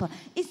example,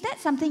 is that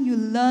something you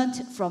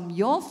learned from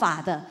your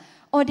father?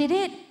 Or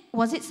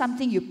was it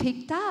something you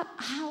picked up?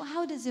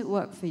 How does it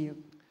work for you?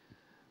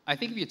 I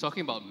think if you're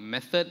talking about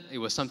method, it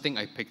was something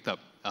I picked up.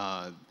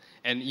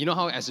 And you know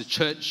how as a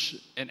church,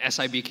 and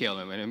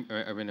SIBKL, when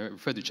I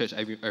refer to church,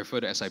 I refer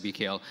to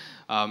SIBKL,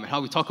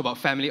 how we talk about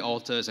family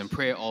altars and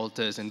prayer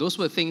altars, and those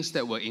were things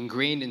that were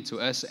ingrained into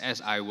us as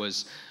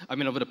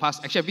over the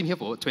past, actually I've been here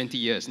for 20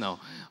 years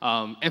now.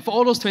 And for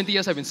all those 20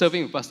 years I've been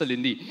serving with Pastor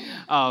Lindy.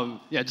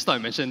 Just thought I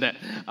mentioned that.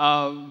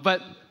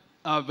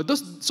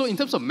 So in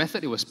terms of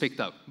method, it was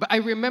picked up. But I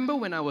remember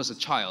when I was a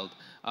child,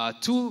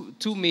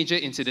 two major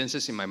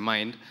incidences in my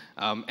mind,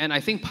 and I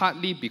think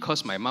partly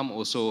because my mom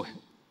also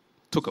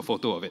took a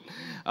photo of it.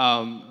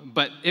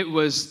 But it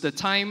was the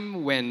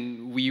time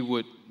when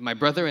my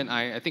brother and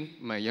I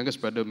think my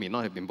youngest brother may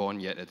not have been born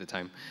yet at the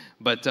time,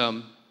 but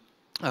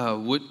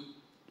would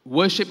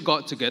worship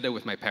God together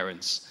with my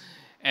parents.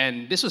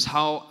 And this was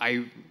how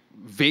I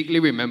vaguely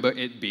remember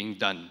it being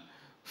done.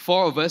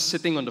 4 of us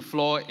sitting on the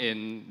floor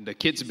in the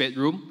kids'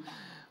 bedroom,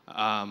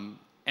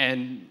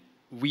 and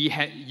we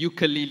had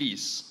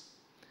ukuleles,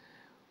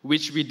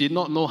 which we did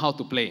not know how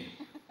to play.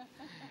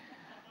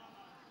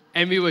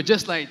 And we were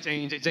just like,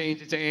 and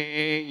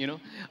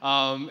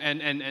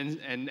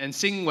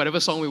sing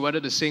whatever song we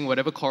wanted to sing,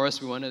 whatever chorus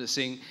we wanted to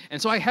sing.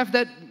 And so I have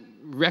that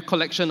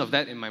recollection of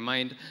that in my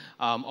mind,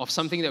 of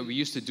something that we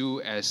used to do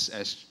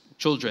as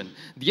children.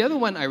 The other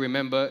one I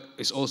remember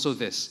is also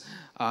this.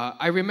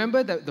 I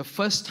remember that the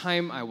first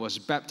time I was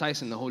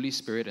baptized in the Holy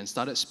Spirit and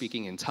started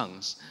speaking in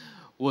tongues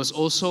was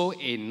also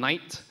a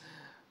night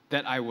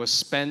that I was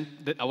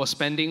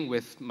spending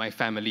with my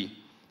family.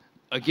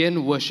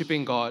 Again,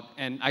 worshiping God,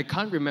 and I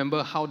can't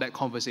remember how that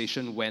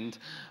conversation went,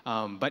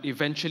 but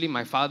eventually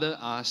my father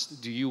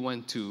asked, do you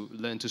want to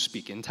learn to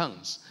speak in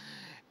tongues?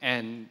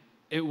 And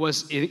it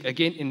was,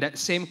 again, in that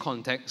same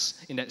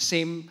context, in that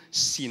same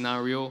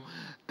scenario,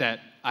 that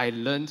I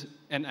learned,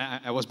 and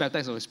I was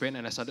baptized in the Holy Spirit,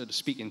 and I started to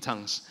speak in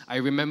tongues. I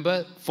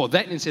remember, for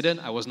that incident,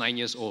 I was 9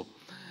 years old,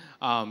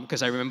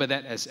 because I remember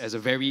that as a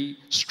very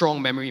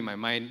strong memory in my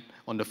mind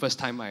on the first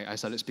time I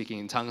started speaking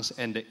in tongues.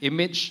 And the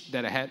image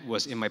that I had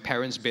was in my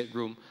parents'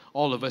 bedroom,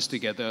 all of us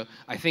together.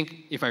 I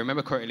think, if I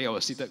remember correctly, I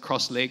was seated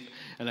cross-legged,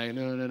 and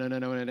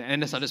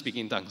and I started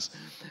speaking in tongues.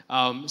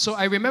 So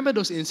I remember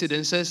those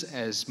incidences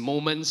as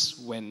moments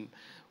when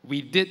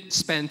we did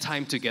spend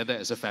time together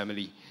as a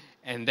family,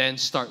 and then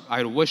start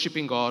either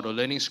worshiping God or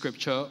learning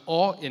scripture,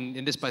 or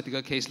in this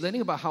particular case,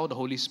 learning about how the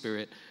Holy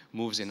Spirit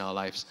moves in our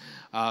lives.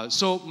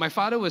 So my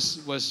father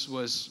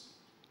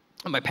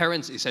my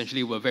parents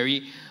essentially were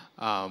very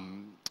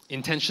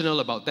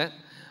intentional about that.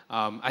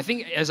 I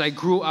think as I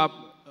grew up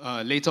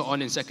later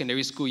on in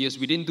secondary school years,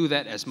 we didn't do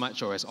that as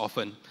much or as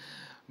often.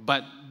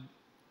 But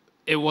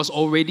it was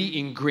already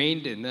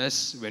ingrained in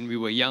us when we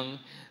were young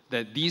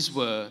that these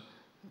were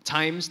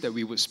times that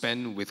we would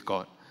spend with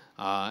God.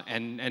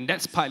 And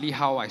that's partly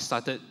how I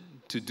started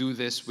to do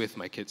this with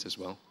my kids as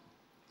well.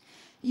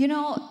 You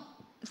know,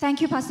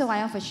 thank you, Pastor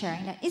Waya, for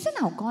sharing that.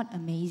 Isn't our God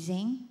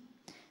amazing?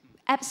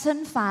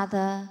 Absent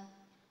father,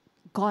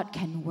 God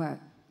can work.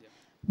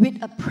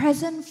 With a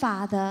present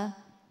father,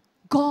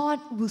 God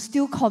will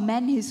still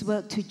commend his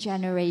work to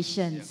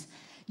generations.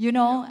 You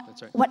know,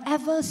 that's right.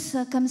 Whatever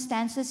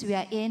circumstances we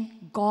are in,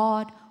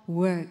 God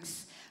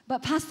works.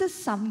 But Pastor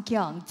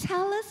Samkyong,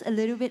 tell us a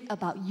little bit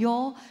about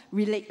your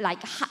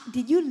how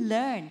did you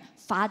learn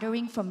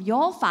fathering from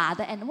your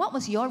father, and what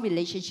was your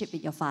relationship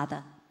with your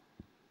father?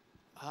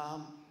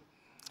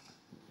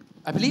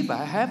 I believe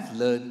I have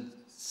learned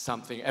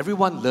something.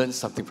 Everyone learns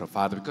something from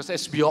father, because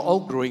as we are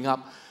all growing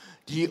up,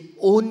 the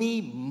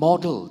only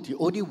model, the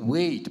only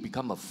way to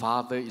become a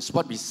father is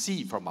what we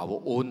see from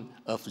our own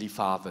earthly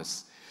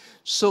fathers.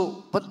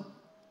 So, but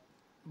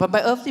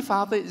my earthly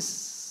father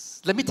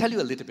is, let me tell you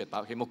a little bit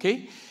about him,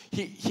 okay?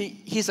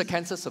 He's a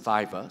cancer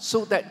survivor,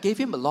 so that gave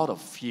him a lot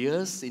of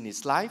fears in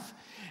his life.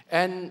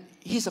 And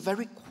he's a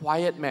very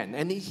quiet man,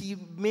 and he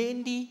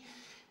mainly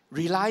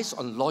relies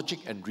on logic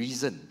and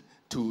reason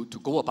to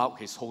go about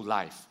his whole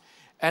life.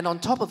 And on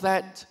top of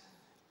that,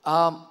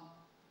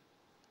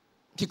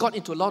 he got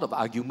into a lot of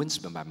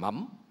arguments with my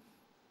mom.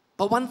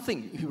 But one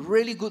thing, a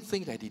really good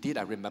thing that he did,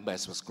 I remember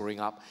as I was growing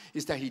up,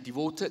 is that he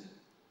devoted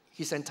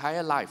his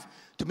entire life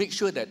to make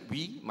sure that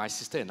we, my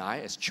sister and I,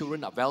 as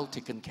children, are well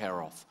taken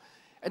care of.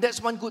 And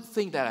that's one good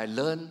thing that I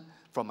learned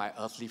from my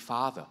earthly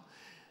father.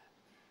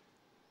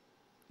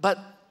 But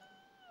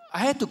I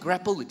had to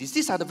grapple with this.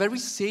 These are the very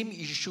same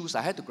issues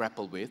I had to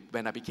grapple with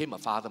when I became a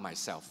father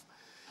myself.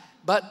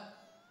 But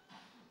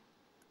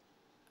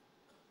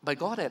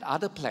God had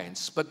other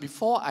plans. But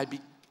before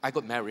I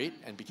got married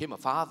and became a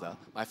father,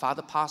 my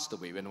father passed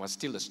away when I was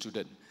still a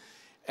student.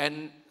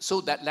 And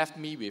so that left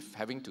me with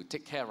having to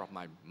take care of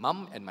my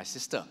mom and my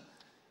sister.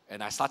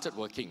 And I started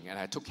working, and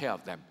I took care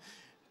of them.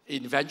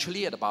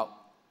 Eventually, at about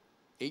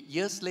 8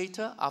 years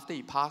later, after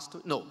he passed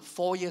away, no,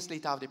 4 years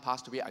later after he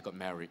passed away, I got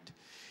married.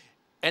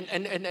 And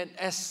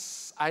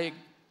as I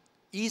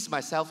eased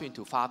myself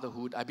into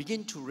fatherhood, I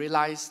began to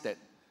realize that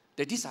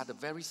these are the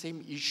very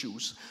same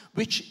issues,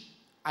 which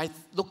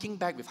looking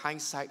back with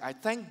hindsight, I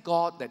thank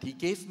God that he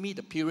gave me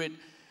the period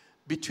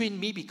between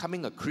me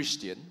becoming a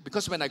Christian,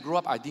 because when I grew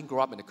up, I didn't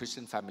grow up in a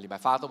Christian family. My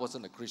father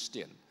wasn't a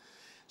Christian.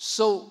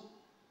 So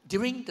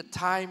during the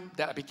time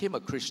that I became a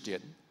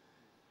Christian,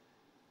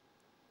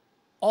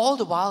 all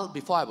the while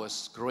before I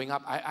was growing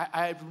up,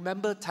 I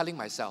remember telling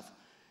myself,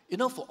 you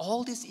know, for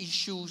all these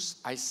issues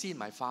I see in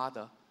my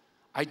father,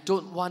 I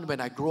don't want, when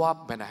I grow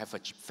up, when I have a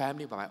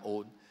family of my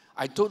own,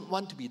 I don't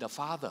want to be the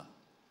father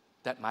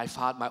that my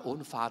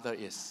own father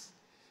is.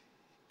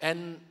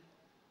 And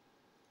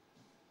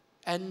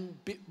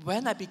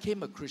when I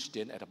became a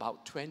Christian at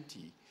about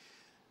 20,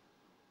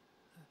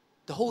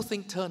 the whole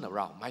thing turned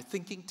around. My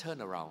thinking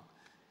turned around.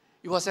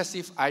 It was as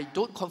if I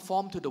don't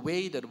conform to the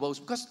way that the world,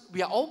 because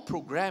we are all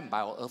programmed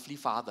by our earthly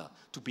father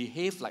to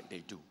behave like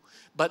they do.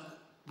 But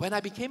when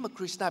I became a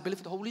Christian, I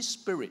believe the Holy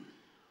Spirit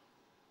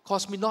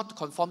caused me not to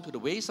conform to the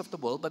ways of the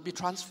world, but be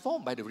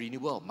transformed by the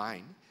renewal of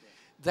mind.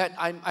 That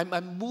I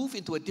moved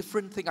into a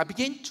different thing. I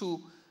began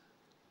to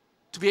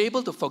be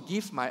able to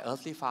forgive my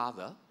earthly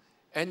father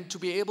and to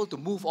be able to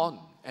move on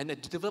and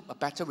develop a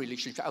better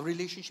relationship. Our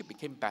relationship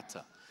became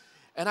better.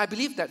 And I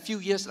believe that few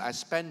years that I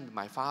spent with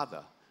my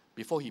father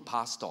before he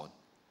passed on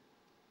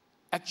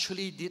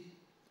actually did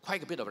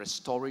quite a bit of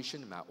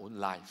restoration in my own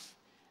life.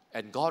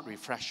 And God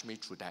refreshed me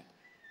through that.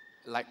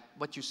 Like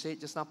what you said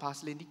just now,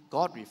 Pastor Lindy,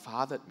 God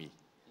refathered me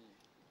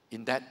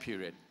in that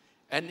period.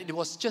 And it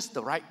was just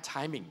the right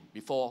timing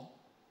before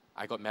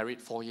I got married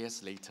 4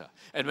 years later.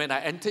 And when I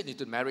entered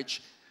into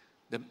marriage,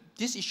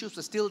 these issues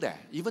were still there.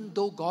 Even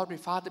though God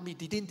refathered me,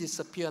 they didn't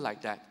disappear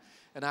like that.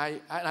 And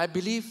I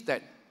believe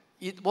that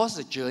it was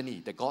a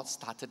journey that God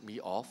started me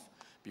off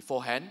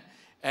beforehand.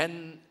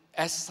 And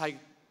as I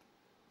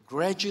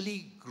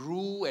gradually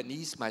grew and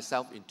eased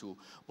myself into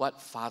what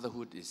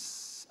fatherhood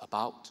is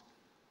about,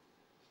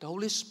 the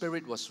Holy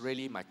Spirit was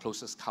really my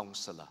closest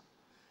counselor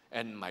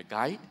and my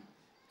guide,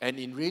 and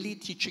in really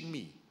teaching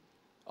me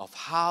of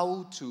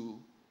how to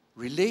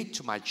relate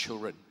to my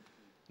children,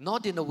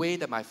 not in a way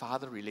that my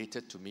father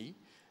related to me,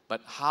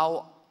 but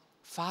how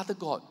Father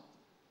God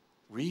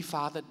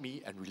refathered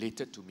me and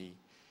related to me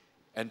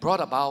and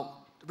brought about,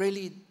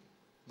 really,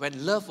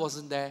 when love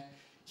wasn't there,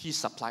 He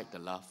supplied the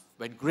love.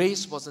 When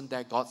grace wasn't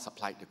there, God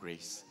supplied the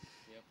grace.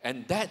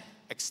 And that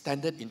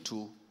extended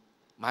into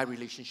my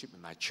relationship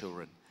with my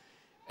children.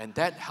 And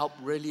that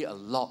helped really a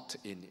lot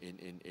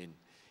in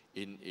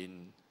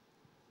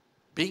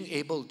being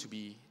able to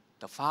be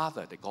the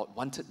father that God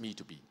wanted me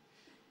to be.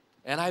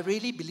 And I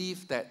really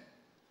believe that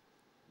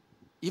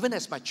even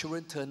as my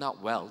children turn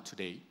out well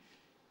today,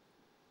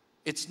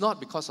 it's not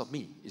because of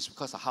me, it's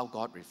because of how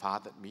God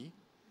refathered me.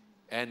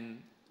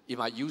 And if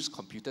I use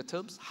computer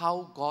terms,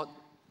 how God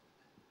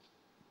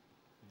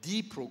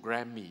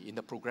deprogrammed me in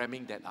the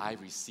programming that I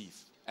received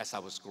as I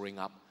was growing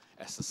up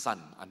as a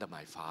son under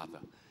my father.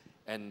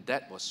 And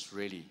that was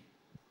really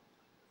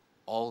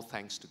all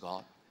thanks to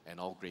God and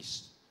all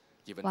grace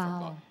given from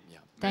God. Yeah.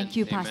 Thank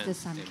you, Amen. Pastor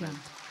Samkyong. Amen.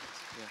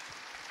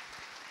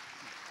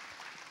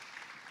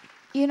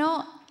 You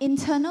know,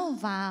 internal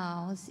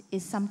vows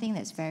is something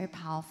that's very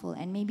powerful,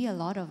 and maybe a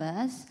lot of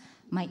us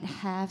might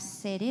have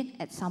said it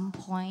at some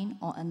point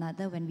or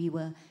another when we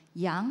were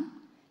young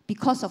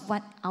because of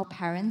what our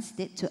parents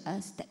did to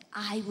us, that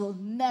I will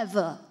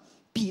never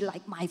be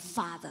like my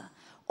father,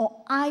 or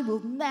I will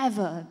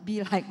never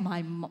be like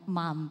my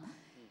mom.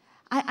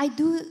 I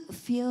do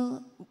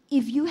feel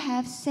if you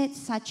have said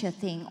such a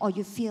thing, or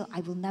you feel I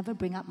will never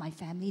bring up my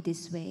family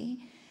this way,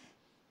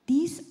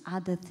 these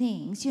are the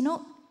things, you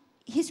know,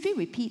 history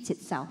repeats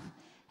itself.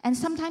 And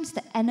sometimes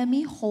the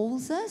enemy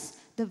holds us,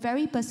 the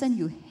very person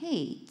you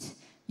hate,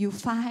 you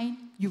find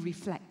you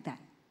reflect that.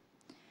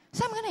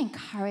 So I'm going to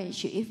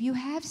encourage you, if you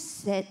have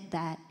said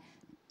that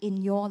in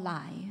your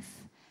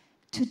life,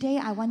 today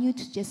I want you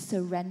to just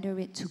surrender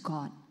it to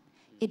God.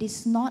 It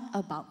is not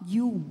about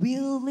you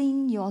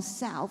willing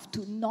yourself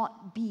to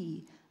not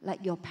be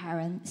like your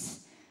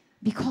parents,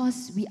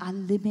 because we are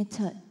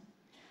limited.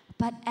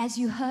 But as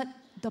you heard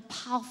the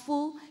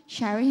powerful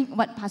sharing,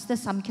 what Pastor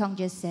Samkyong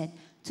just said,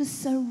 to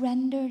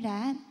surrender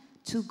that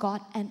to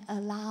God and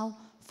allow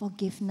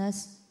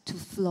forgiveness to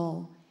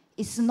flow.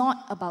 It's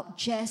not about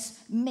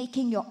just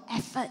making your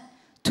effort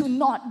to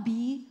not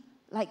be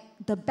like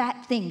the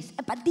bad things.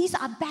 But these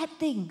are bad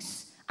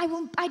things. I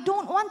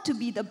don't want to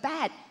be the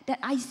bad that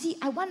I see.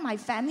 I want my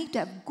family to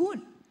have good.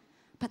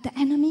 But the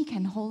enemy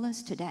can hold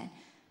us to that.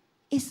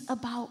 It's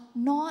about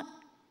not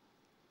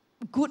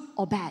good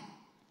or bad,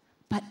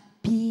 but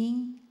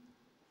being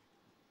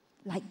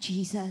like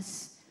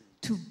Jesus,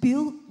 to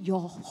build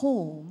your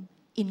home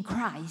in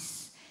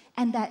Christ.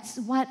 And that's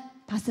what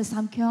Pastor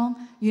Samkyong,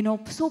 you know,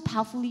 so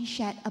powerfully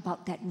shared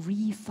about that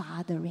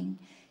refathering.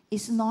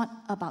 It's not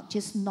about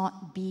just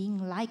not being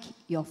like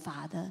your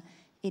father.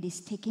 It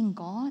is taking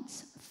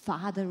God's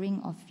fathering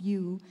of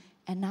you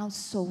and now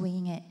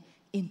sowing it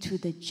into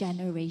the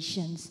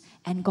generations,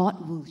 and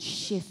God will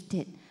shift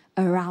it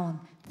around.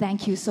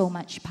 Thank you so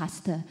much,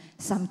 Pastor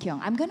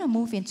Samkyong. I'm going to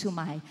move into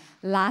my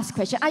last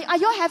question. Are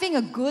you having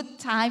a good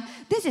time?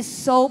 This is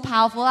so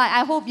powerful.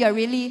 I hope you're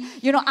really,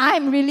 you know,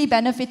 I'm really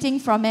benefiting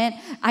from it.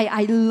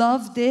 I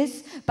love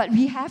this, but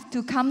we have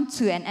to come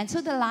to an end.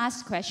 So the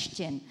last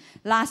question.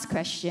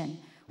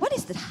 What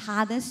is the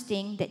hardest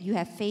thing that you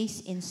have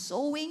faced in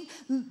sowing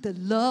the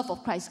love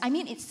of Christ? I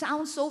mean, it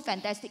sounds so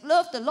fantastic.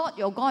 Love the Lord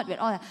your God with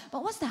all that.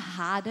 But what's the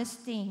hardest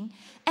thing?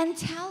 And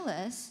tell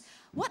us,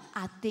 what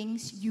are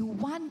things you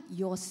want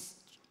your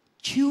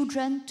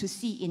children to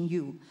see in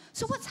you?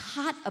 So what's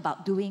hard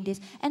about doing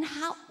this? And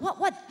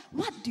what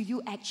do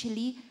you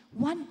actually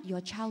want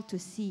your child to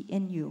see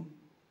in you?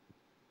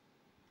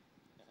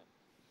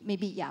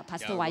 Maybe,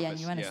 Pastor Wayan,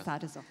 you want to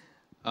start us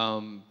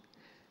off?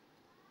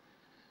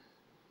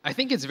 I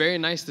think it's very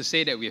nice to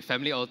say that we have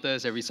family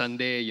altars every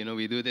Sunday, you know,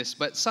 we do this,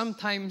 but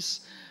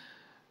sometimes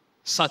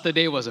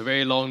Saturday was a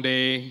very long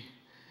day.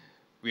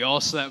 We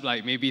all slept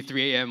like maybe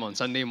 3 a.m. on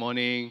Sunday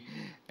morning,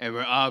 and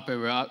we're up,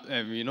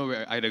 and you know,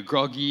 we're either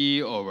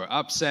groggy or we're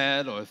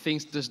upset or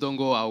things just don't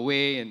go our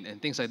way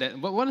and things like that.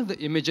 But one of the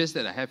images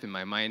that I have in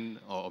my mind,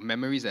 or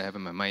memories that I have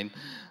in my mind,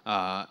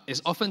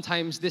 is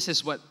oftentimes this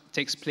is what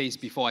takes place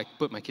before I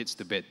put my kids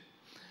to bed.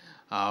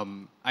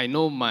 I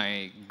know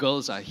my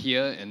girls are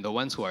here, and the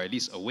ones who are at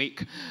least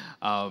awake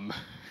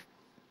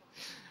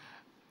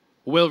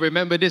will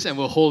remember this and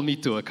will hold me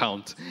to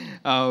account.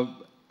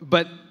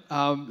 But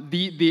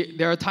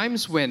there are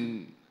times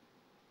when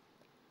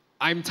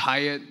I'm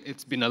tired,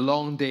 it's been a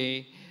long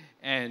day,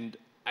 and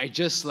I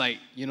just like,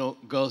 you know,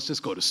 girls,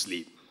 just go to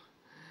sleep.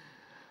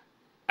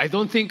 I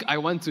don't think I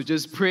want to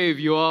just pray with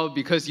you all,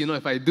 because, you know,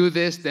 if I do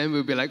this, then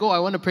we'll be like, oh, I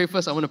want to pray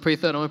first, I want to pray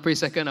third, I want to pray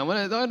second, I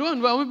want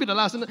to be the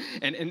last.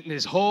 And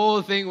this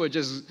whole thing with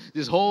just,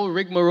 this whole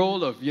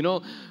rigmarole of, you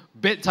know,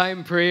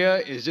 bedtime prayer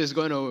is just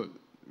going to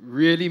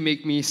really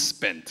make me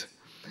spent.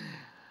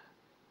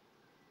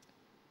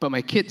 But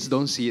my kids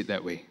don't see it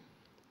that way.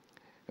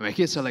 And my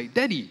kids are like,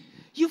 Daddy,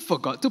 you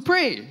forgot to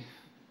pray.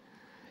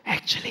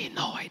 Actually,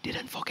 no, I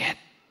didn't forget.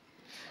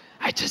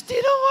 I just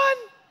didn't want.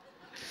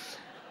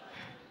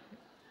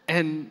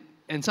 And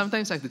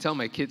sometimes I have to tell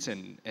my kids,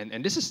 and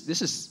this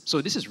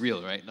is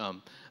real, right?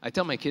 I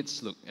tell my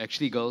kids, look,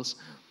 actually, girls,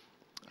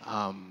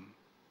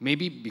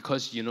 maybe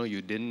because,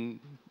 you didn't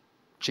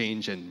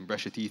change and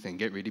brush your teeth and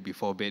get ready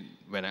before bed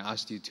when I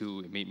asked you to,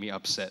 it made me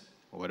upset,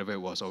 or whatever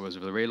it was. Or it was a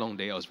very long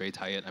day, I was very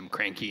tired, I'm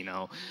cranky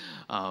now.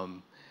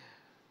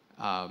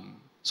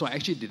 So I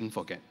actually didn't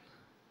forget.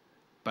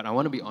 But I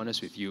want to be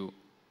honest with you,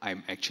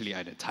 I'm actually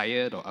either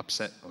tired or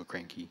upset or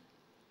cranky.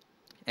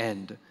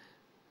 And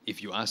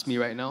if you ask me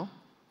right now,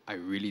 I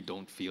really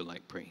don't feel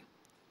like praying.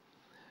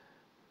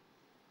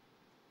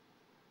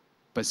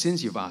 But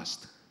since you've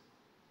asked,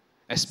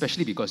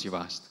 especially because you've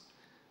asked,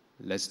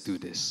 let's do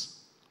this.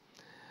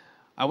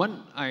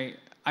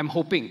 I'm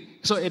hoping,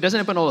 so it doesn't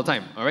happen all the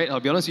time, all right? I'll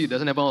be honest with you, it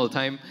doesn't happen all the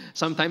time.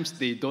 Sometimes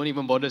they don't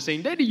even bother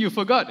saying, Daddy, you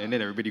forgot, and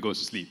then everybody goes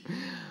to sleep.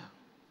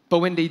 But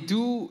when they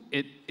do,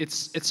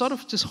 it's sort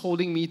of just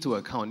holding me to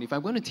account. If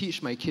I'm going to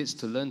teach my kids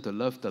to learn to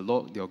love the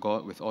Lord your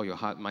God with all your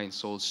heart, mind,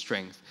 soul,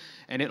 strength,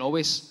 and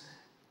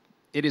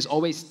it is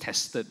always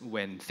tested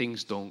when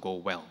things don't go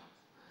well.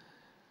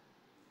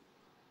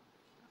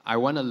 I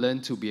want to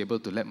learn to be able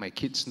to let my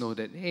kids know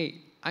that,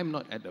 hey, I'm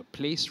not at a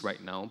place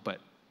right now, but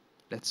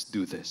let's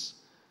do this.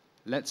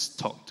 Let's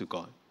talk to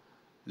God.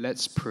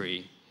 Let's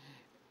pray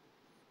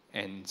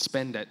and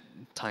spend that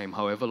time,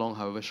 however long,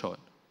 however short,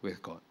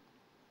 with God.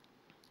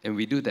 And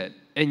we do that.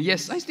 And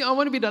yes, I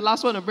want to be the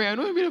last one to pray. I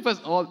don't want to be the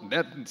first. Oh,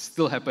 that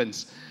still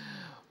happens.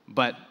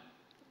 But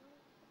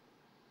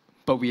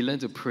we learn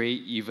to pray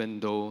even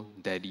though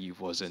Daddy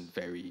wasn't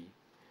very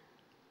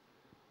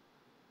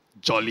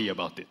jolly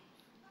about it.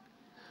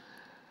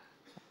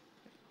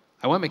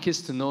 I want my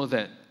kids to know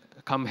that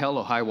come hell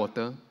or high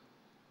water,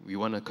 we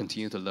want to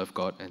continue to love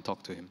God and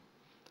talk to Him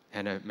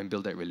and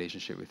build that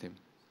relationship with Him.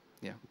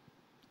 Yeah.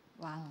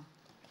 Wow.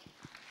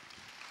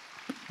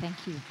 Thank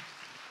you.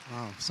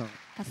 Wow,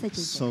 Pastor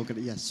Jason. so good.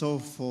 Yeah, so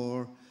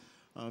for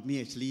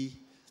me actually,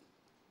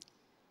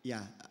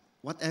 yeah,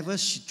 whatever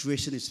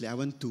situation actually, I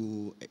want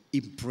to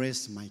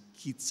impress my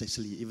kids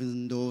actually,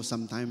 even though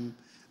sometimes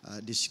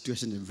the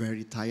situation is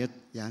very tired.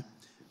 Yeah,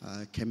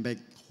 came back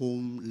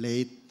home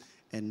late,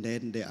 and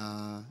then they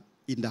are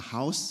in the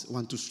house,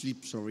 want to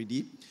sleep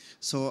already.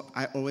 So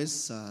I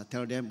always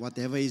tell them,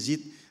 whatever is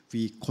it,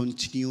 we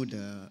continue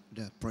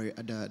the prayer,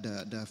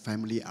 the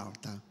family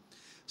altar.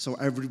 So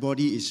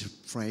everybody is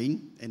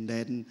praying, and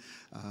then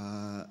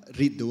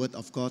read the word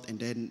of God, and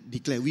then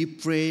declare. We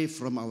pray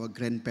from our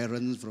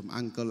grandparents, from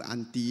uncle,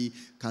 auntie,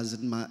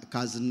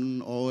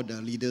 cousin, all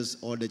the leaders,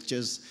 all the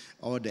church,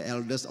 all the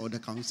elders, all the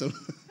council.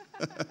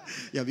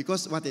 Yeah,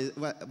 because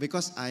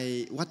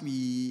I want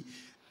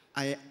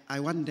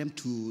them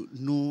to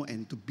know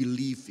and to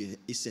believe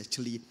is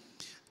actually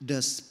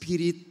the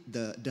spirit,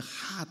 the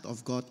heart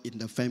of God in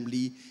the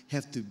family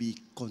have to be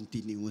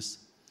continuous.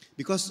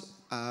 Because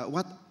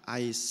what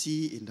I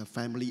see in the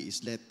family is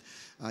that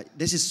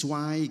this is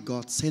why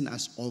God sent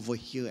us over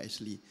here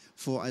actually,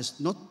 for us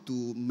not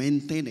to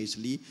maintain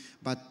actually,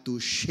 but to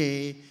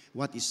share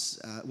what is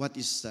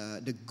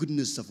the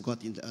goodness of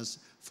God in us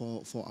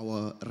for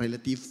our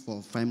relatives,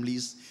 for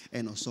families,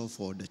 and also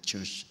for the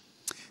church.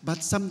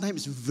 But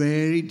sometimes it's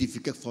very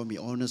difficult for me,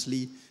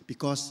 honestly,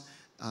 because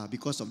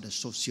of the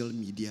social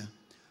media.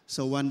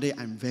 So one day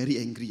I'm very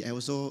angry.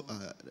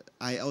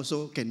 I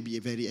also can be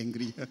very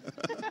angry.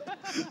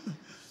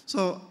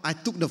 So I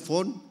took the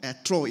phone, I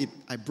throw it,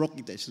 I broke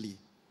it actually.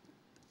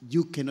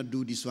 You cannot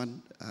do this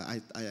one.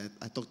 I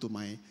talked to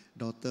my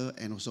daughter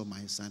and also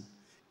my son.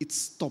 It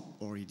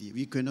stopped already.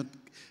 We cannot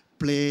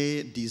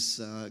play these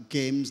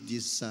games,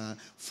 this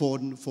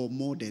phone for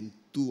more than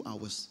 2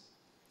 hours.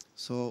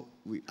 So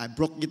I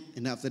broke it,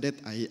 and after that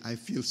I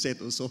feel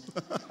sad also.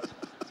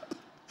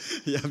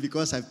 Yeah,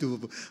 because I have to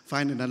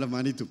find another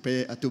money to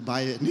pay to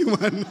buy a new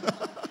one.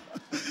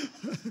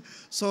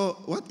 So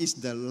what is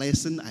the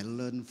lesson I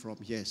learned from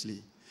here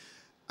actually?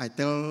 I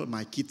tell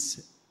my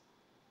kids,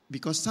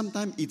 because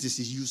sometimes it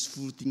is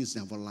useful things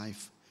in our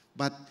life,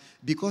 but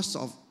because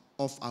of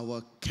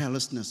our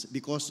carelessness,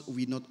 because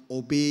we not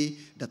obey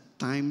the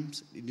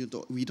times,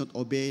 we not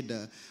obey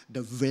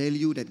the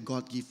value that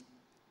God gives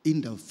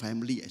in the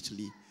family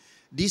actually,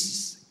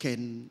 this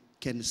can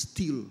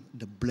steal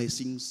the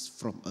blessings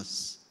from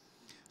us.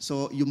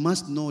 So you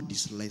must know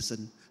this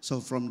lesson.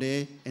 So from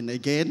there, and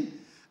again,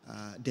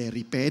 they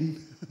repent.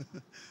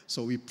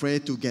 So we pray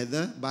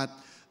together, but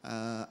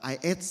I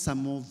add some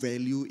more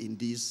value in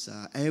this.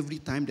 Every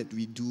time that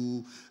we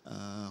do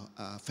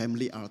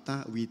family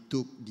altar, we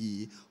took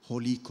the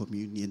Holy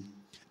Communion.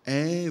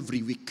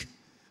 Every week,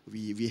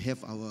 we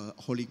have our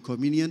Holy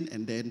Communion,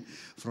 and then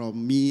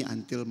from me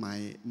until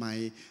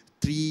my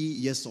 3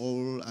 years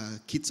old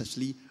kids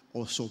actually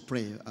also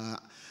pray.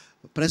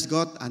 Praise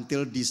God,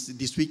 until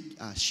this week,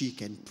 she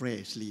can pray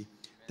actually.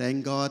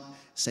 Thank God,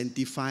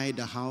 sanctify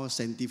the house,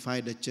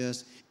 sanctify the church,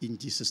 in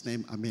Jesus'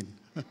 name, amen.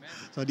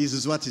 So this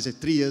is what is a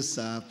 3 years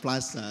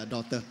plus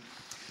daughter.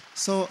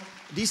 So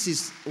this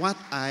is what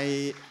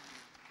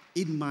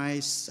in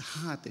my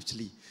heart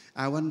actually,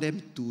 I want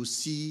them to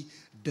see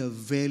the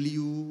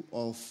value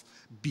of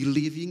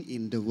believing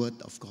in the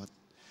word of God.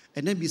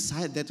 And then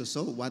beside that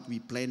also, what we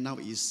plan now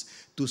is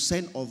to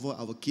send over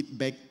our kid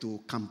back to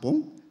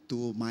Kampong,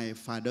 to my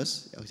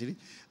fathers, actually,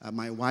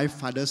 my wife,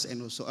 fathers,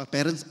 and also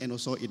parents, and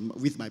also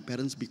with my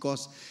parents,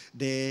 because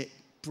they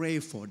pray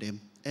for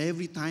them.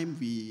 Every time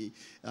we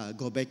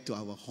go back to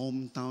our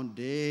hometown,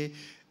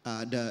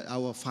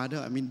 our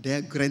father,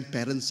 their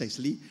grandparents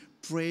actually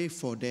pray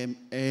for them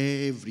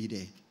every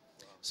day.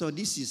 So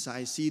this is,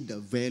 I see the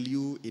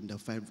value in the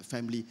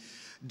family.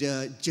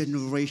 The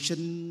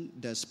generation,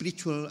 the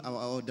spiritual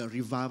or the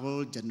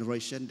revival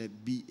generation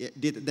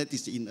that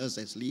is in us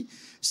actually,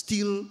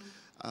 still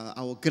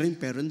our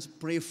grandparents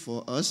pray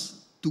for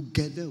us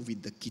together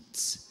with the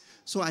kids.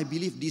 So I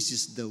believe this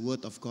is the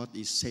word of God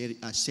is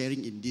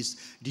sharing in this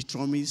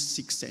Deuteronomy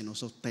 6 and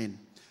also 10.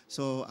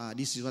 So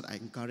this is what I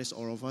encourage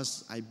all of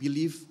us. I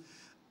believe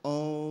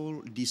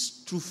all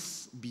this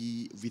truth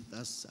be with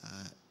us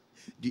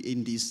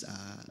in this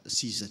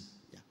season.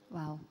 Yeah.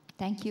 Wow.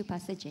 Thank you,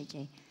 Pastor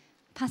JJ.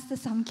 Pastor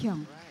Sam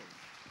Kyung.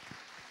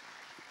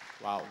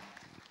 Wow.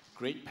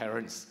 Great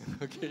parents.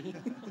 Okay.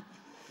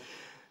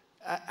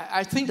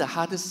 I think the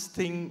hardest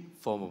thing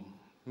for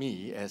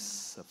me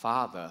as a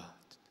father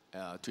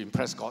to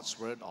impress God's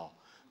word or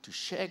to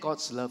share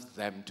God's love to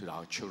them, to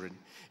our children,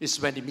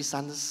 is when they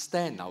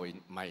misunderstand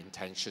my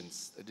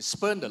intentions. They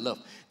spurn the love.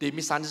 They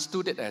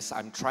misunderstood it as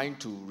I'm trying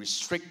to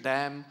restrict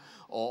them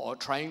or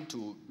trying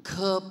to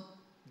curb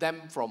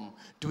them from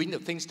doing the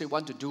things they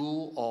want to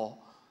do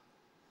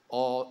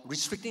or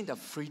restricting their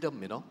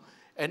freedom,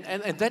 And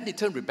then they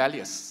turn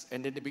rebellious,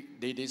 and then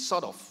they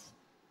sort of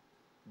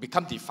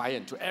become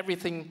defiant to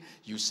everything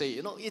you say.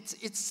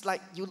 It's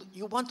like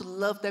you want to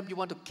love them, you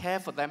want to care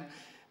for them,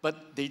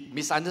 but they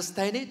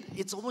misunderstand it.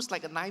 It's almost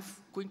like a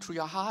knife going through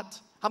your heart.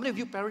 How many of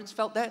you parents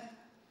felt that?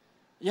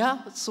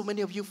 Yeah, so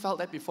many of you felt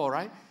that before,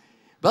 right?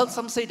 Well,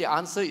 some say the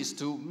answer is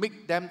to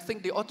make them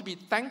think they ought to be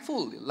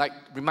thankful. Like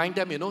remind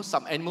them,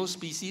 some animal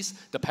species,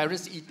 the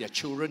parents eat their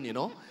children,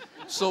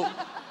 So,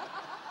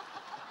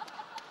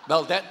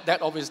 well,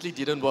 that obviously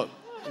didn't work.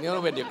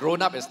 When they're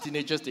grown up as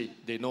teenagers,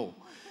 they know.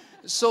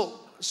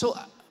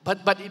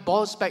 But it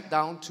boils back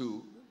down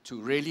to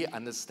really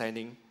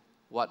understanding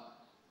what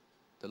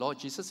the Lord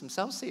Jesus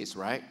himself says,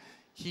 right?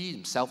 He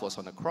himself was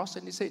on the cross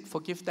and he said,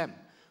 forgive them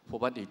for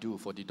what they do,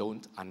 for they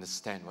don't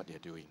understand what they're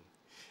doing.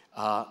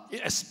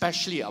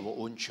 Especially our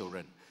own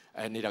children.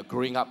 And they are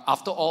growing up.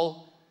 After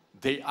all,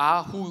 they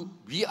are who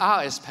we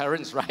are as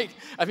parents, right?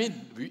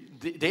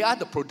 They are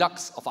the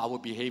products of our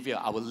behavior,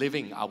 our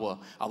living, our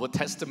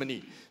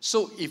testimony.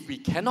 So if we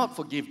cannot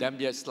forgive them,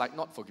 it's like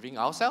not forgiving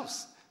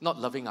ourselves, not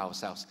loving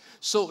ourselves.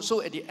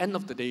 So at the end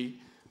of the day,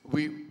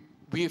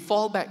 we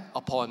fall back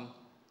upon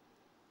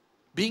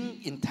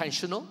being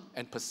intentional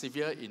and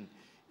persevere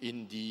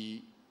in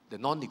the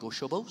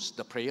non-negotiables,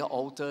 the prayer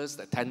altars,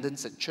 the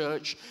attendance at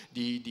church,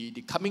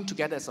 the coming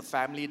together as a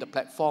family, the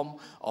platform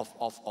of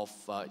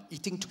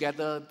eating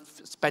together,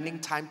 spending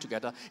time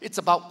together. It's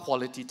about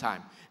quality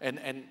time.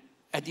 And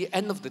at the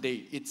end of the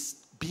day,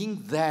 it's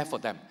being there for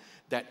them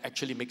that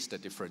actually makes the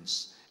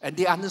difference. And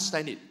they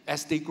understand it.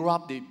 As they grow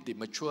up, they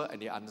mature and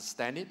they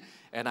understand it.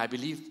 And I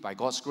believe by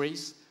God's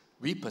grace,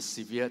 we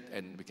persevered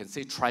and we can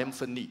say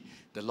triumphantly,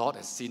 the Lord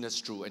has seen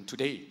us through. And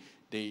today,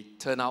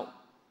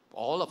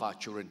 all of our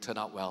children turn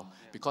out well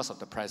because of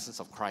the presence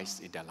of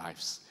Christ in their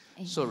lives.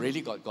 Amen. So really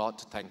got God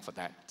to thank for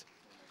that.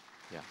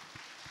 Yeah.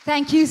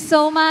 Thank you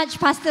so much,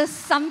 Pastor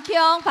Sam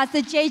Kyung, Pastor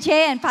JJ,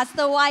 and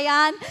Pastor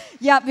Wayan.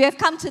 Yeah, we have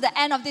come to the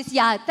end of this.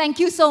 Yeah, thank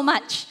you so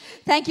much.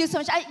 Thank you so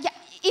much.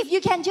 If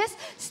you can just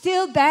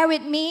still bear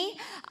with me.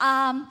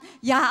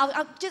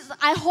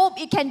 I hope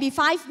it can be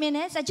 5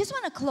 minutes. I just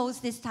want to close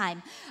this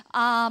time.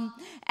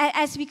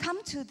 As we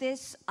come to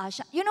this,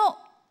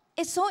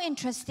 it's so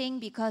interesting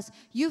because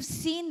you've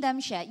seen them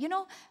share.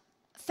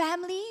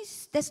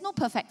 Families, there's no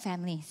perfect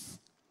families.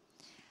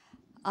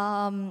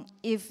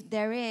 If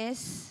there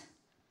is,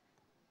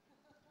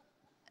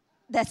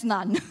 there's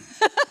none.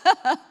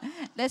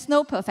 There's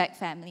no perfect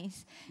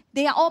families.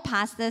 They are all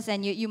pastors,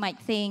 and you might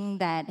think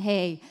that,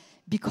 hey,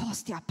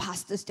 because they are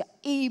pastors, they're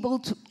able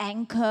to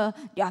anchor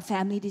their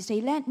family. They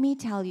say, let me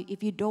tell you,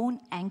 if you don't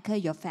anchor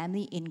your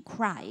family in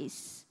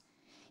Christ,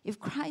 if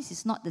Christ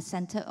is not the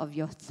center of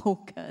your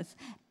focus,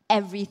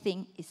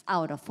 everything is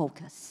out of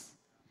focus.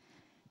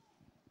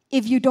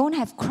 If you don't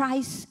have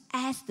Christ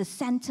as the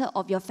center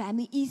of your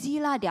family, easy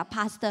lah, dear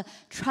pastor.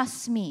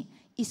 Trust me,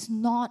 it's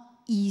not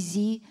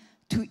easy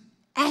to,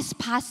 as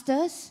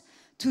pastors,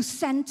 to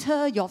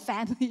center your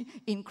family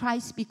in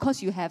Christ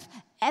because you have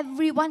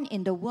everyone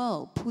in the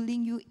world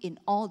pulling you in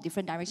all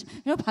different directions.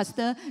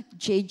 Pastor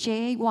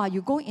JJ,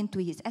 you go into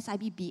his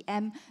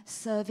SIBBM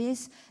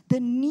service, the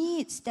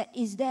needs that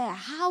is there,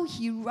 how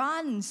he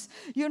runs.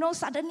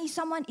 Suddenly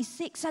someone is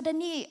sick,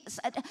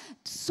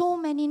 so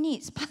many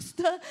needs.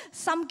 Pastor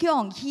Sam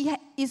Kyung, he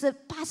is a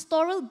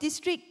pastoral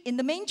district in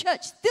the main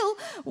church, still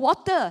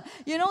water.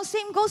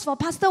 Same goes for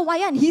Pastor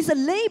Wayan, he's a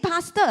lay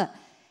pastor.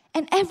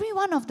 And every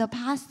one of the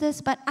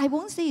pastors, but I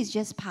won't say it's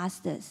just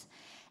pastors.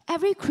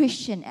 Every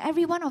Christian,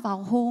 every one of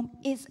our home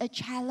is a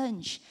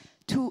challenge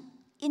to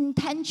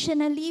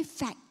intentionally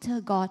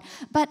factor God.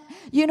 But,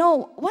 you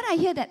know, what I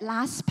hear that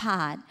last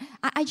part,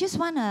 I just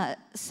want to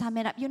sum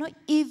it up. You know,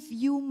 if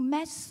you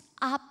mess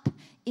up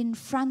in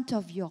front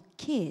of your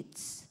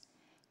kids,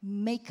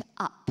 make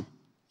up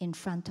in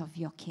front of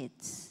your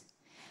kids.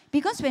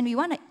 Because when we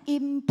want to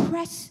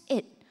impress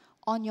it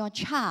on your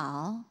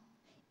child,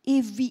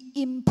 if we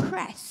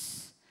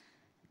impress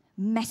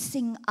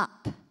messing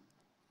up,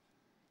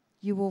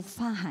 you will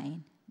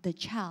find the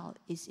child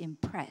is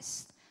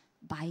impressed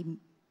by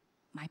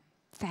my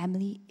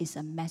family is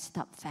a messed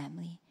up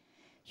family.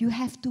 You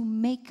have to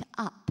make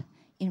up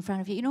in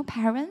front of you. You know,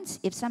 parents,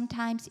 if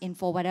sometimes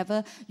for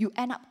whatever, you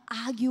end up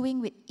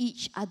arguing with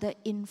each other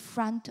in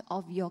front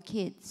of your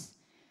kids,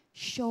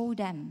 show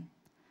them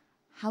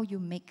how you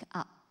make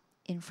up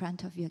in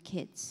front of your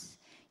kids.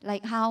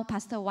 Like how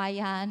Pastor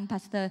Wayan,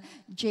 Pastor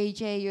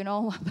JJ, you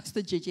know,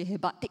 Pastor JJ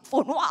hebat, take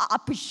phone, wah,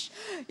 push,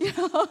 you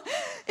know.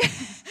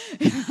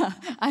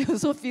 I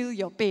also feel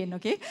your pain,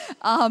 okay?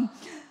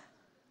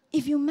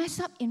 If you mess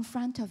up in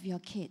front of your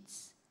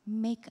kids,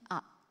 make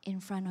up in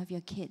front of your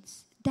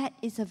kids. That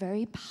is a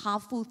very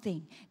powerful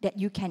thing that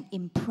you can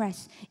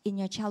impress in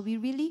your child. We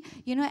really,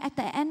 you know, at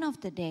the end of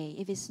the day,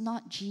 if it's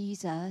not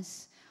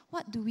Jesus,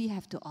 what do we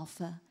have to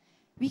offer?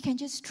 We can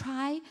just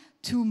try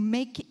to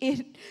make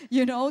it,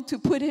 you know, to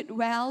put it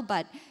well,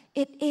 but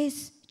it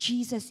is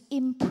Jesus.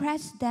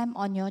 Impress them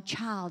on your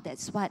child.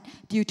 That's what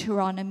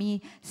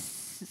Deuteronomy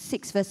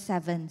 6 verse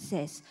 7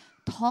 says.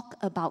 Talk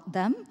about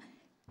them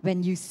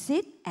when you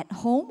sit at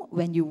home,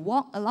 when you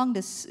walk along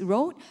the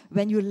road,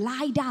 when you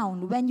lie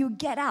down, when you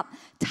get up.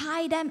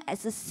 Tie them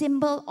as a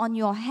symbol on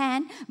your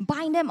hand,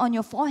 bind them on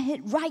your forehead,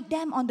 write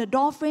them on the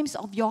door frames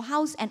of your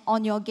house and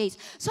on your gates.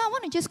 So I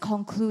want to just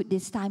conclude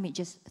this time with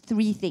just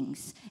 3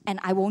 things, and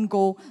I won't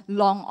go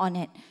long on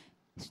it.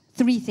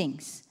 3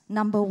 things.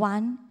 Number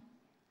 1,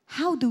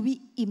 how do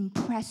we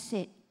impress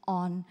it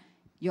on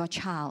your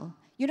child?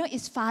 You know,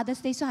 it's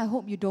Father's Day, so I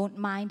hope you don't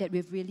mind that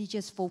we've really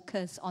just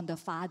focused on the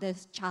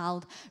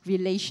father-child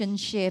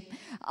relationship.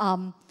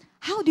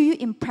 How do you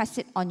impress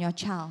it on your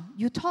child?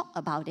 You talk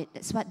about it.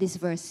 That's what this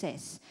verse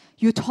says.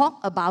 You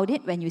talk about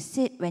it when you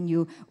sit, when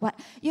you, what,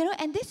 you know,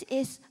 and this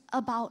is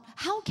about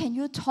how can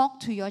you talk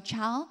to your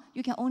child?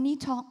 You can only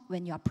talk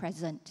when you're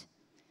present.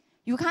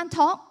 You can't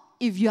talk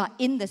if you're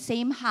in the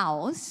same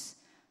house,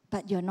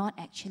 but you're not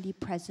actually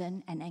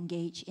present and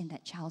engaged in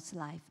that child's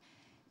life.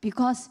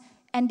 Because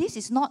and this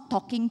is not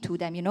talking to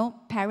them. You know,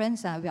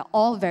 parents, we are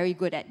all very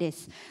good at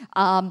this.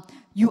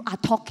 You are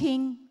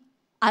talking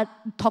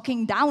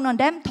down on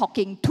them,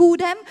 talking to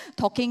them,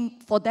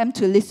 talking for them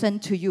to listen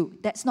to you.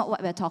 That's not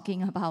what we're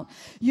talking about.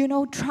 You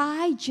know,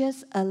 try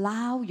just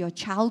allow your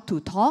child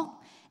to talk.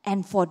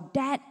 And for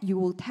that, you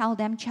will tell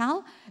them,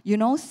 child, you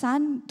know,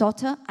 son,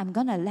 daughter, I'm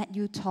going to let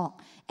you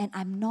talk. And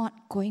I'm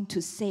not going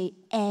to say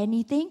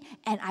anything.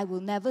 And I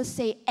will never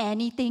say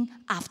anything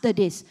after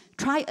this.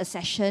 Try a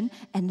session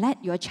and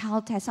let your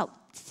child test out.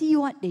 See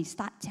what they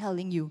start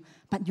telling you.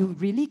 But you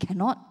really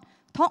cannot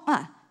talk.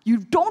 You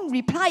don't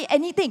reply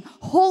anything.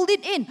 Hold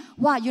it in.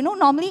 Wow, you know,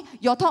 normally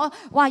your talk,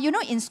 wow, you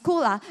know, in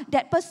school,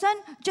 that person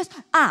just,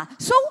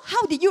 so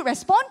how did you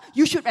respond?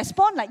 You should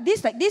respond like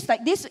this, like this,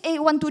 like this.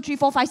 1, 2, 3,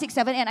 4, 5, 6,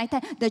 7, 8, 9,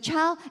 10. The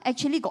child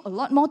actually got a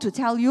lot more to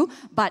tell you,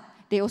 but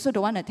they also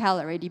don't want to tell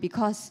already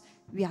because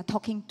we are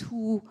talking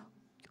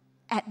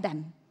at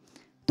them.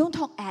 Don't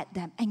talk at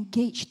them.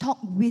 Engage. Talk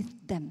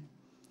with them.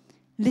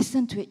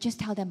 Listen to it. Just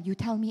tell them, you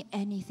tell me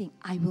anything.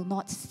 I will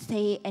not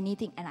say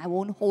anything and I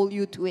won't hold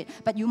you to it.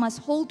 But you must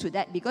hold to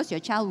that because your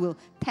child will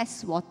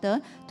test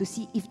water to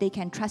see if they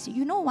can trust you.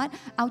 You know what?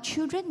 Our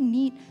children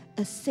need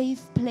a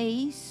safe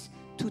place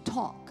to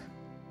talk.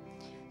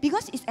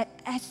 Because it's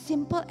as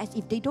simple as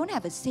if they don't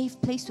have a safe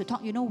place to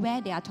talk, you know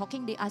where they are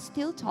talking, they are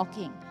still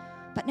talking.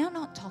 But they're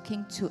not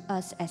talking to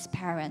us as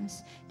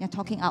parents. They're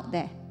talking out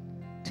there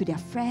to their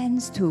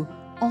friends, to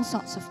all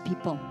sorts of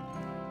people.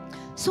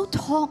 So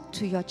talk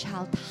to your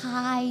child,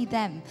 tie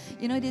them.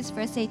 You know, this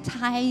verse says,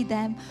 tie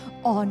them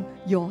on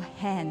your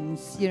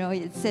hands. You know,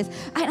 it says,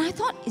 and I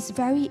thought it's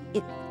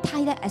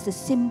tie them as a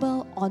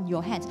symbol on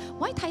your hands.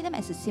 Why tie them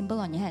as a symbol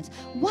on your hands?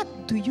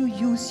 What do you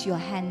use your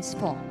hands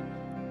for?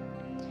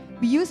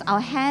 We use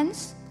our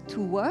hands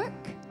to work.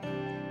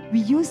 We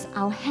use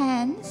our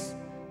hands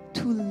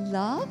to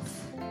love.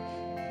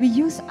 We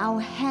use our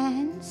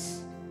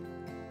hands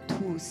to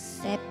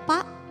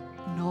sepak.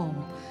 No.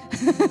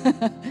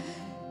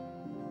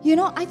 You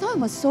know, I thought it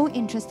was so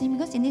interesting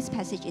because in this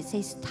passage it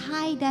says,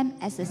 tie them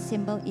as a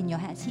symbol in your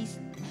hands.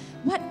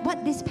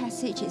 What this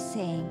passage is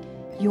saying,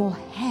 your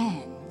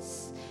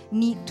hands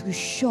need to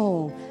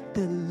show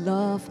the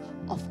love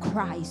of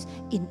Christ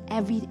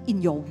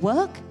in your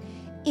work.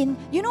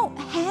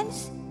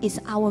 Hands is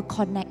our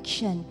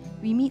connection.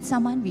 We meet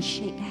someone, we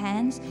shake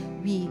hands,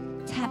 we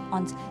tap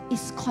on.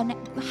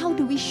 How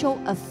do we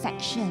show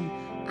affection?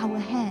 Our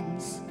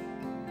hands.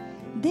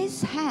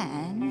 These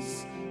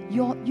hands,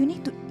 you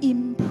need to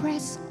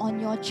impress on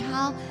your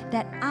child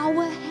that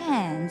our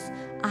hands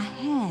are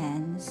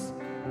hands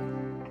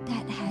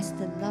that has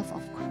the love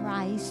of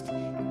Christ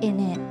in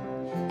it.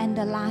 And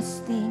the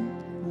last thing,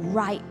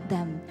 write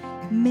them.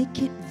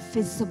 Make it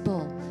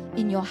visible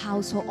in your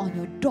household, on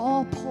your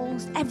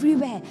doorposts,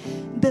 everywhere.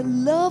 The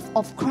love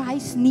of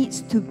Christ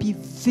needs to be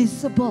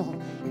visible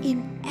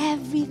in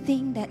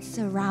everything that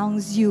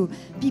surrounds you.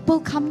 People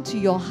come to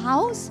your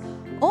house,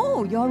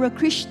 oh, you're a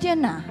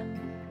Christian.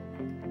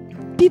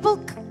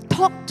 People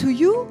talk to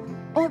you,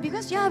 oh,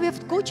 because we have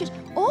to go to church.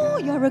 Oh,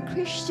 you're a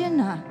Christian.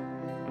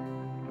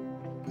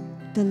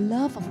 The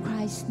love of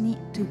Christ needs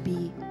to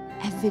be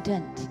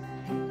evident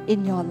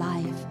in your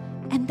life.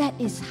 And that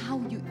is how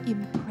you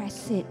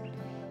impress it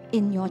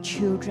in your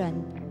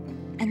children.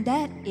 And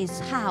that is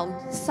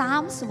how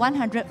Psalms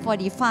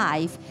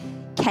 145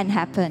 can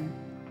happen.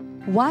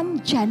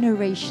 One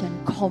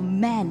generation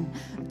commend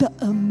the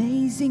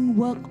amazing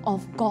work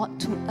of God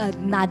to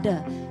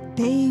another.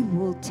 They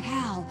will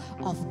tell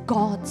of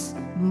God's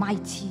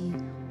mighty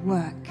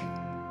work.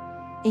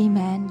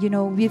 Amen. You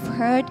know, we've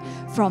heard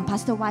from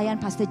Pastor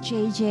Wayan, Pastor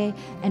JJ,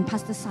 and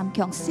Pastor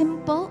Samkyong.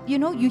 Simple, you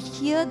know, you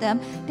hear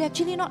them. They're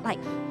actually not like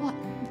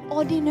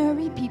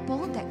ordinary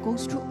people that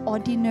goes through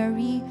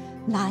ordinary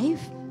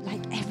life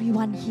like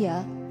everyone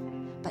here.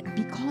 But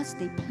because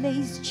they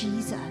place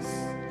Jesus,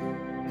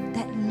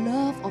 that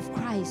love of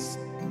Christ,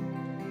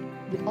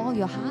 with all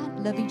your heart,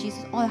 loving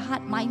Jesus, all your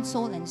heart, mind,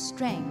 soul, and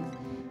strength,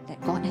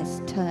 that God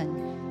has turned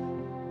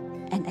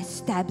and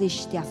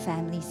established their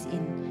families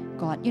in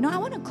God. You know, I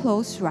want to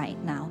close right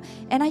now.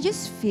 And I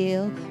just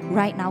feel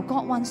right now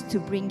God wants to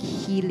bring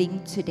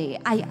healing today.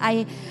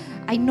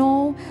 I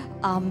know,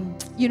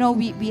 you know,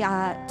 we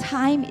are,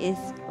 time is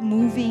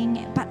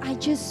moving, but I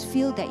just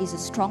feel there is a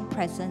strong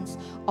presence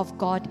of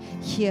God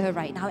here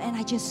right now. And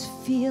I just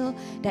feel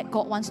that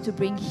God wants to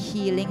bring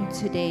healing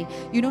today.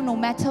 You know, no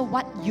matter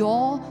what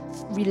your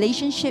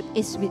relationship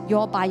is with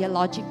your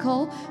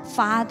biological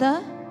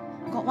father,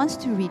 God wants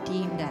to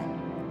redeem that.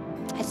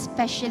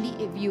 Especially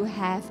if you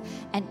have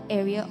an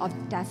area of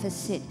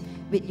deficit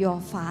with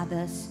your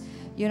fathers.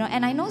 You know,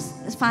 and I know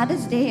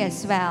Father's Day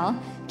as well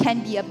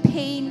can be a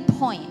pain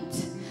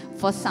point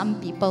for some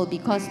people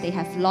because they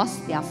have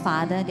lost their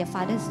father. Their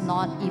father is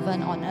not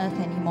even on earth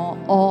anymore,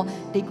 or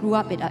they grew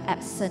up with an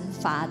absent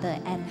father,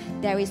 and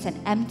there is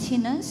an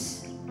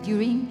emptiness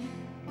during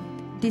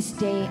this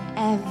day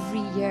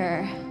every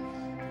year.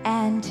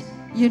 And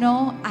you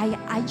know,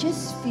 I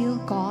just feel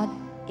God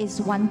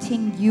is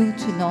wanting you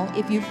to know,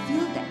 if you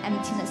feel the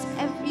emptiness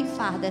every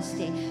Father's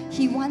Day,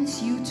 He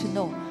wants you to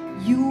know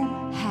you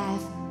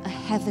have a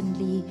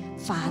heavenly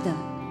Father.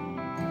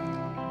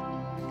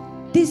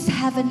 This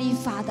heavenly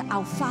Father,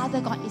 our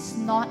Father God, is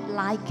not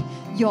like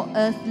your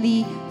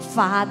earthly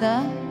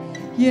father.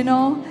 You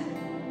know,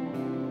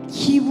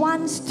 He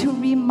wants to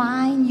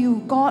remind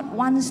you, God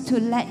wants to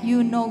let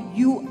you know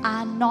you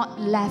are not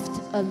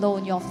left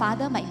alone. Your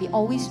father might be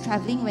always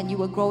traveling when you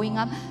were growing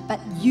up, but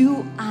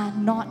you are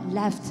not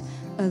left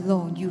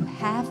alone. You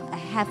have a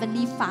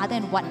heavenly Father,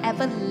 and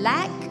whatever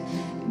lack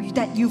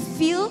that you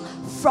feel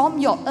from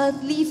your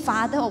earthly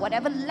father, or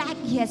whatever lack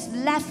he has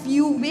left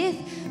you with,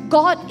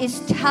 God is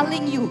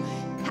telling you,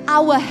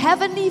 our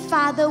heavenly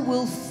Father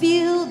will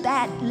fill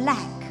that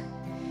lack.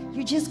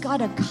 You just got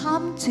to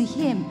come to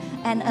Him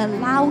and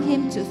allow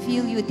Him to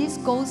fill you. This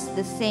goes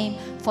the same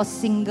for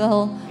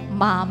single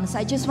moms.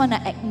 I just want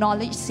to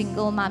acknowledge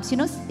single moms. You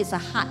know, it's a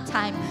hard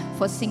time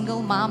for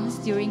single moms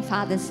during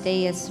Father's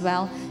Day as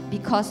well,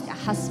 because their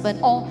husband,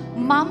 or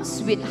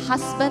moms with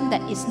husband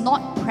that is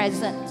not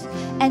present.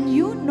 And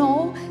you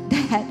know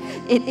that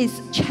it is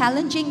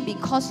challenging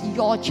because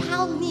your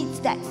child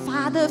needs that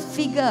father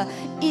figure.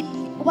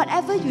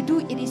 Whatever you do,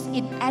 it is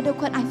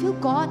inadequate. I feel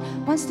God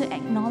wants to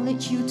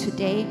acknowledge you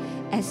today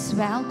as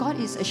well. God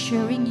is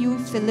assuring you,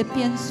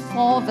 Philippians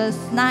 4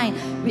 verse 9,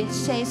 which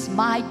says,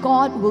 my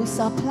God will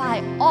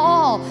supply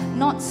all,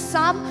 not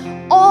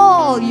some,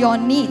 all your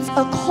needs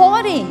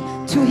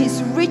according to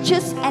His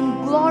riches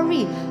and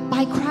glory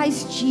by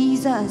Christ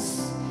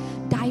Jesus.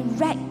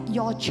 Direct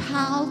your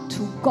child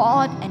to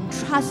God and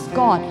trust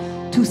God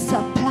to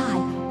supply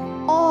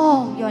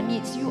all your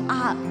needs. You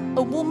are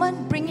a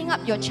woman bringing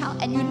up your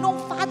child, and you know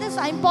fathers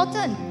are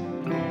important,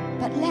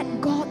 but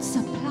let God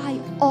supply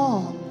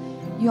all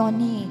your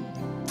need.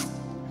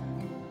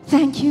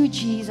 Thank you,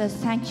 Jesus.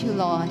 Thank you,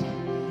 Lord.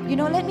 You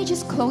know, let me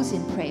just close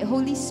in prayer.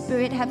 Holy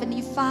Spirit,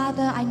 Heavenly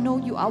Father, I know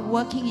you are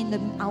working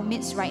in our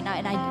midst right now,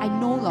 and I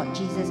know, Lord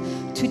Jesus,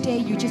 today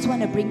you just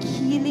want to bring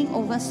healing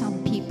over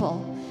some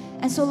people.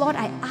 And so, Lord,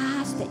 I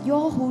ask that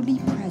your holy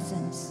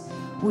presence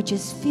would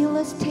just fill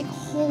us, take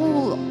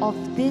hold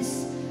of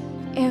this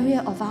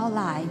area of our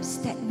lives,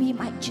 that we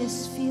might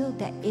just feel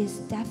there is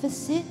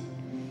deficit,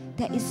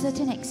 there is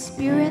certain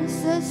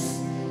experiences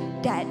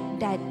that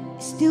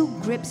still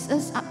grips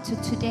us up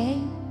to today.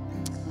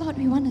 Lord,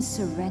 we want to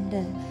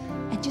surrender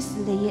and just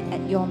lay it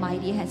at your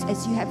mighty hands,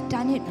 as you have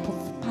done it for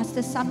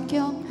Pastor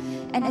Samkyong,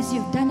 and as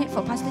you've done it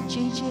for Pastor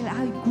JJ,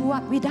 how he grew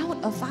up without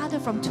a father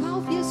from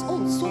 12 years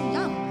old, so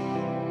young.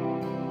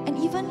 And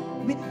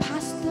even with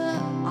Pastor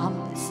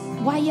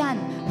Wayan,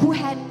 who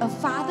had a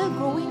father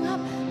growing up.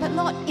 But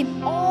Lord,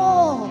 in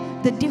all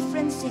the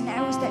different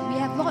scenarios that we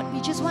have. Lord,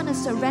 we just want to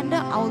surrender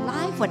our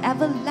life,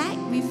 whatever lack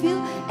we feel,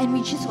 and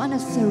we just want to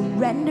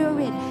surrender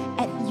it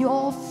at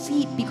your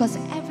feet, because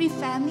every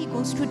family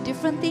goes through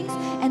different things.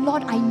 And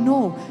Lord, I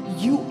know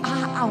you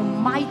are our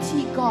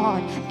mighty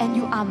God, and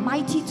you are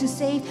mighty to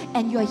save,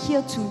 and you are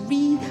here to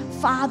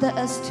re-father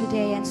us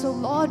today. And so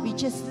Lord, we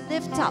just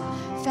lift up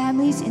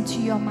families into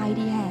your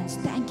mighty hands.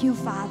 Thank you,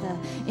 Father.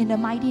 In the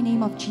mighty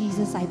name of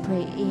Jesus, I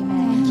pray.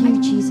 Amen. Thank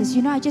you, Jesus.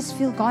 You know, I just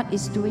feel God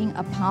is doing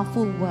a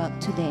powerful work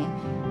today.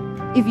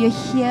 If you're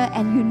here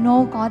and you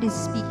know God is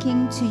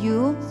speaking to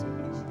you,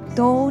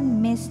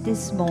 don't miss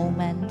this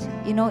moment.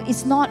 You know,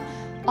 it's not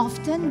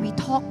often we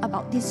talk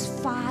about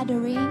this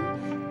fathering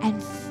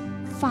and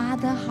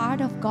father heart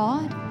of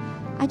God.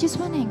 I just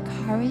want to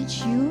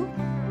encourage you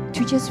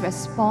to just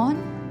respond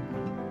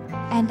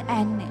and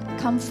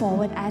come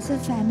forward as a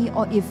family,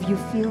 or if you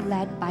feel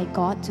led by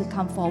God to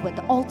come forward.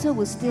 The altar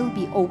will still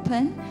be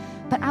open,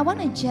 but I want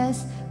to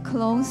just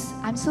close.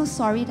 I'm so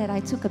sorry that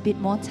I took a bit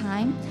more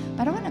time,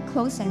 but I want to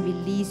close and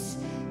release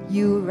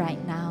you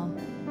right now.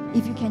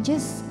 If you can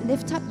just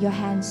lift up your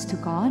hands to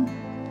God,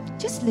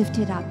 just lift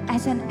it up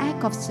as an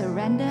act of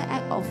surrender,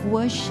 act of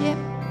worship.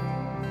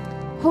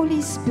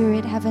 Holy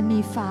Spirit,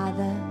 Heavenly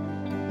Father,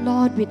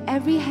 Lord, with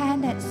every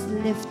hand that's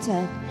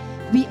lifted,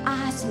 we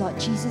ask, Lord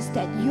Jesus,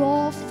 that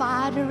your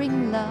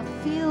fathering love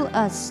fill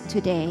us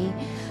today.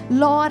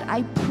 Lord,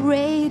 I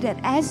pray that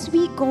as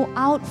we go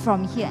out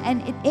from here,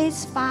 and it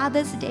is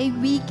Father's Day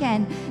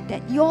weekend,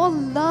 that your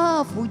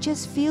love will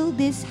just fill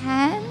these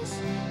hands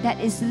that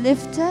is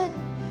lifted,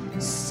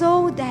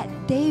 so that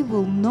they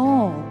will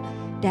know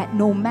that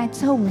no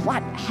matter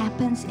what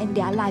happens in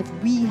their life,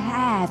 we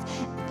have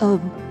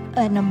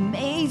an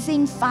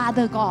amazing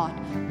Father God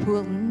who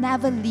will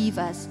never leave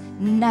us,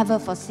 never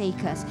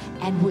forsake us,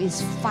 and who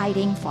is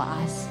fighting for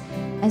us.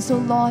 And so,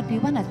 Lord, we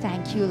want to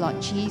thank you,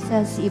 Lord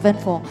Jesus, even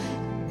for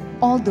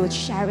all the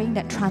sharing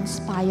that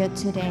transpired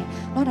today.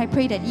 Lord, I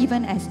pray that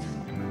even as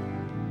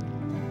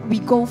we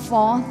go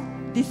forth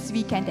this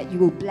weekend, that you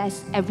will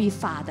bless every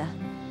father.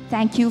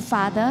 Thank you,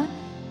 Father.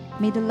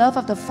 May the love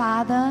of the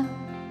Father,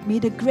 may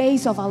the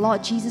grace of our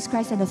Lord Jesus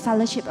Christ and the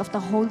fellowship of the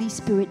Holy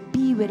Spirit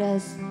be with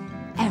us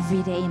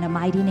every day. In the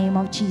mighty name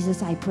of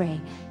Jesus, I pray.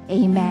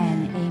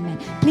 Amen. Amen.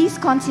 Please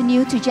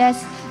continue to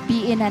just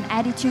be in an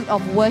attitude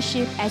of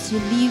worship as you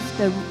leave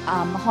the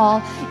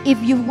hall.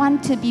 If you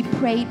want to be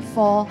prayed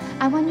for,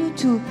 I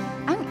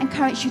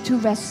encourage you to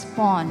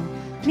respond.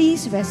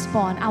 Please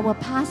respond. Our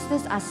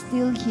pastors are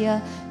still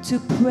here to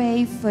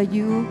pray for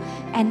you,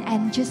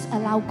 and just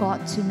allow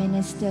God to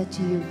minister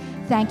to you.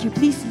 Thank you.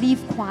 Please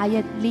leave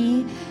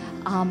quietly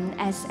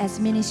as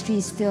ministry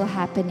is still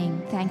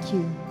happening. Thank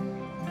you.